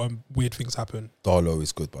in the bottom, weird things happen. Darlow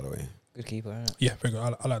is good, by the way. Good keeper, innit? Yeah, very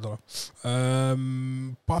good. I like Dollar.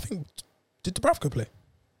 But I think did Dubravka play?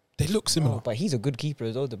 They look similar. Oh, but he's a good keeper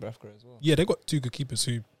as well, Dubravka as well. Yeah, they got two good keepers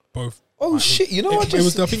who both. Oh shit! You know, I think it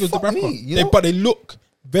was fuck Dubravka. me, you know? But they look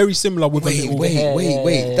very similar with a little.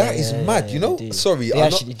 Wait. That is mad. You know, they do. sorry, They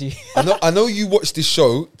actually do. I know you watch this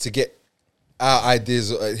show to get our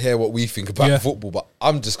ideas, hear what we think about Yeah. football, but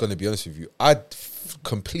I'm just going to be honest with you. I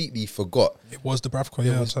completely forgot. It was Dubravka.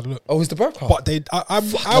 Yeah, I just had a look. Oh, it's the Brad But they,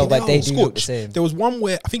 No, but they do look the same. There was one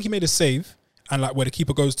where I think he made a save, and like where the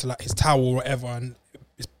keeper goes to like his towel or whatever, and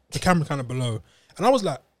the camera kind of below, and I was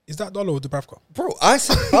like, "Is that Dollar or Dubravka?" Bro, I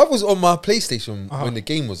was on my PlayStation when the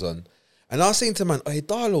game was on, and I was saying to man, "Hey,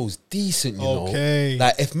 Darlow's decent, you Okay. know.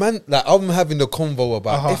 Like if man, like I'm having the convo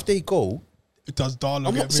about if they go, It does Darlow.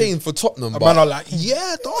 I'm get not moved? saying for Tottenham, A but man are like,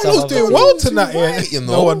 yeah, Darlow's doing well tonight. right, Yeah, you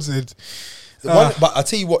no know. one said. But I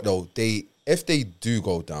tell you what though, if they do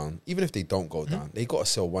go down, even if they don't go down, they got to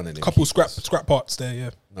sell one of them. Couple keepers. scrap parts there. Yeah.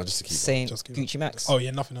 No, just to keep. Saying Just keep Gucci Max. Oh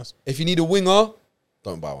yeah, nothing else. If you need a winger,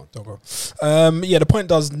 don't buy one. Don't go. Yeah, the point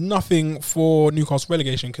does nothing for Newcastle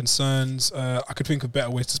relegation concerns. I could think of better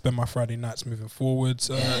ways to spend my Friday nights moving forwards.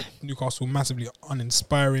 Newcastle massively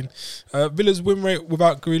uninspiring. Villa's win rate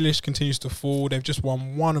without Grealish continues to fall. They've just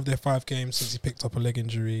won one of their 5 games since he picked up a leg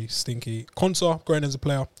injury. Stinky. Konsa, growing as a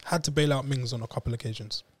player, had to bail out Mings on a couple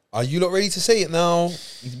occasions. Are you not ready to say it now?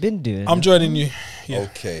 He's been doing I'm it. joining you. Yeah,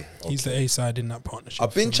 Okay. he's the A side in that partnership.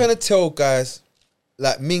 I've been for trying me. to tell guys,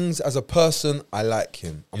 like Mings as a person, I like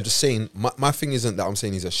him. I'm just saying, my thing isn't that I'm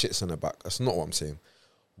saying he's a shit centre back. That's not what I'm saying.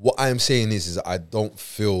 What I am saying is I don't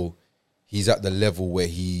feel he's at the level where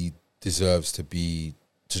he deserves to be,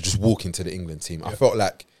 to just walk into the England team. I felt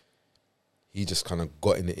like he just kind of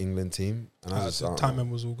got in the England team. And I just, I The don't know. timing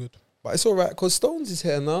was all good. But it's all right, because Stones is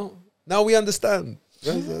here now. Now we understand.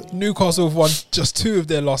 Newcastle have won just 2 of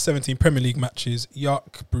their last 17 Premier League matches.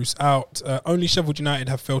 Yuck, Bruce out. Only Sheffield United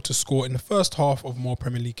have failed to score in the first half of more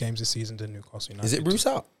Premier League games this season than Newcastle United. Is it Bruce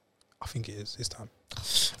out? I think it is. It's time.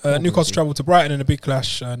 Newcastle travel to Brighton in a big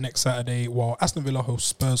clash next Saturday, while Aston Villa host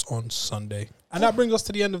Spurs on Sunday. And that brings us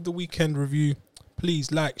to the end of the weekend review.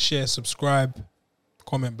 Please like, share, subscribe,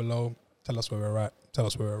 comment below. Tell us where we're right. Tell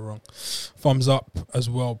us where we're wrong. Thumbs up as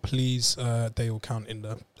well, please. They will count in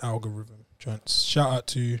the algorithm. Gents. Shout out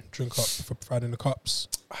to Drink Up for providing the cups.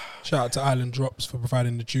 Shout out to Island Drops for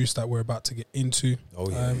providing the juice that we're about to get into. Oh,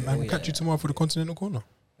 yeah. And we'll catch you tomorrow for the Continental Corner.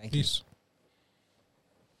 Thank you. Peace.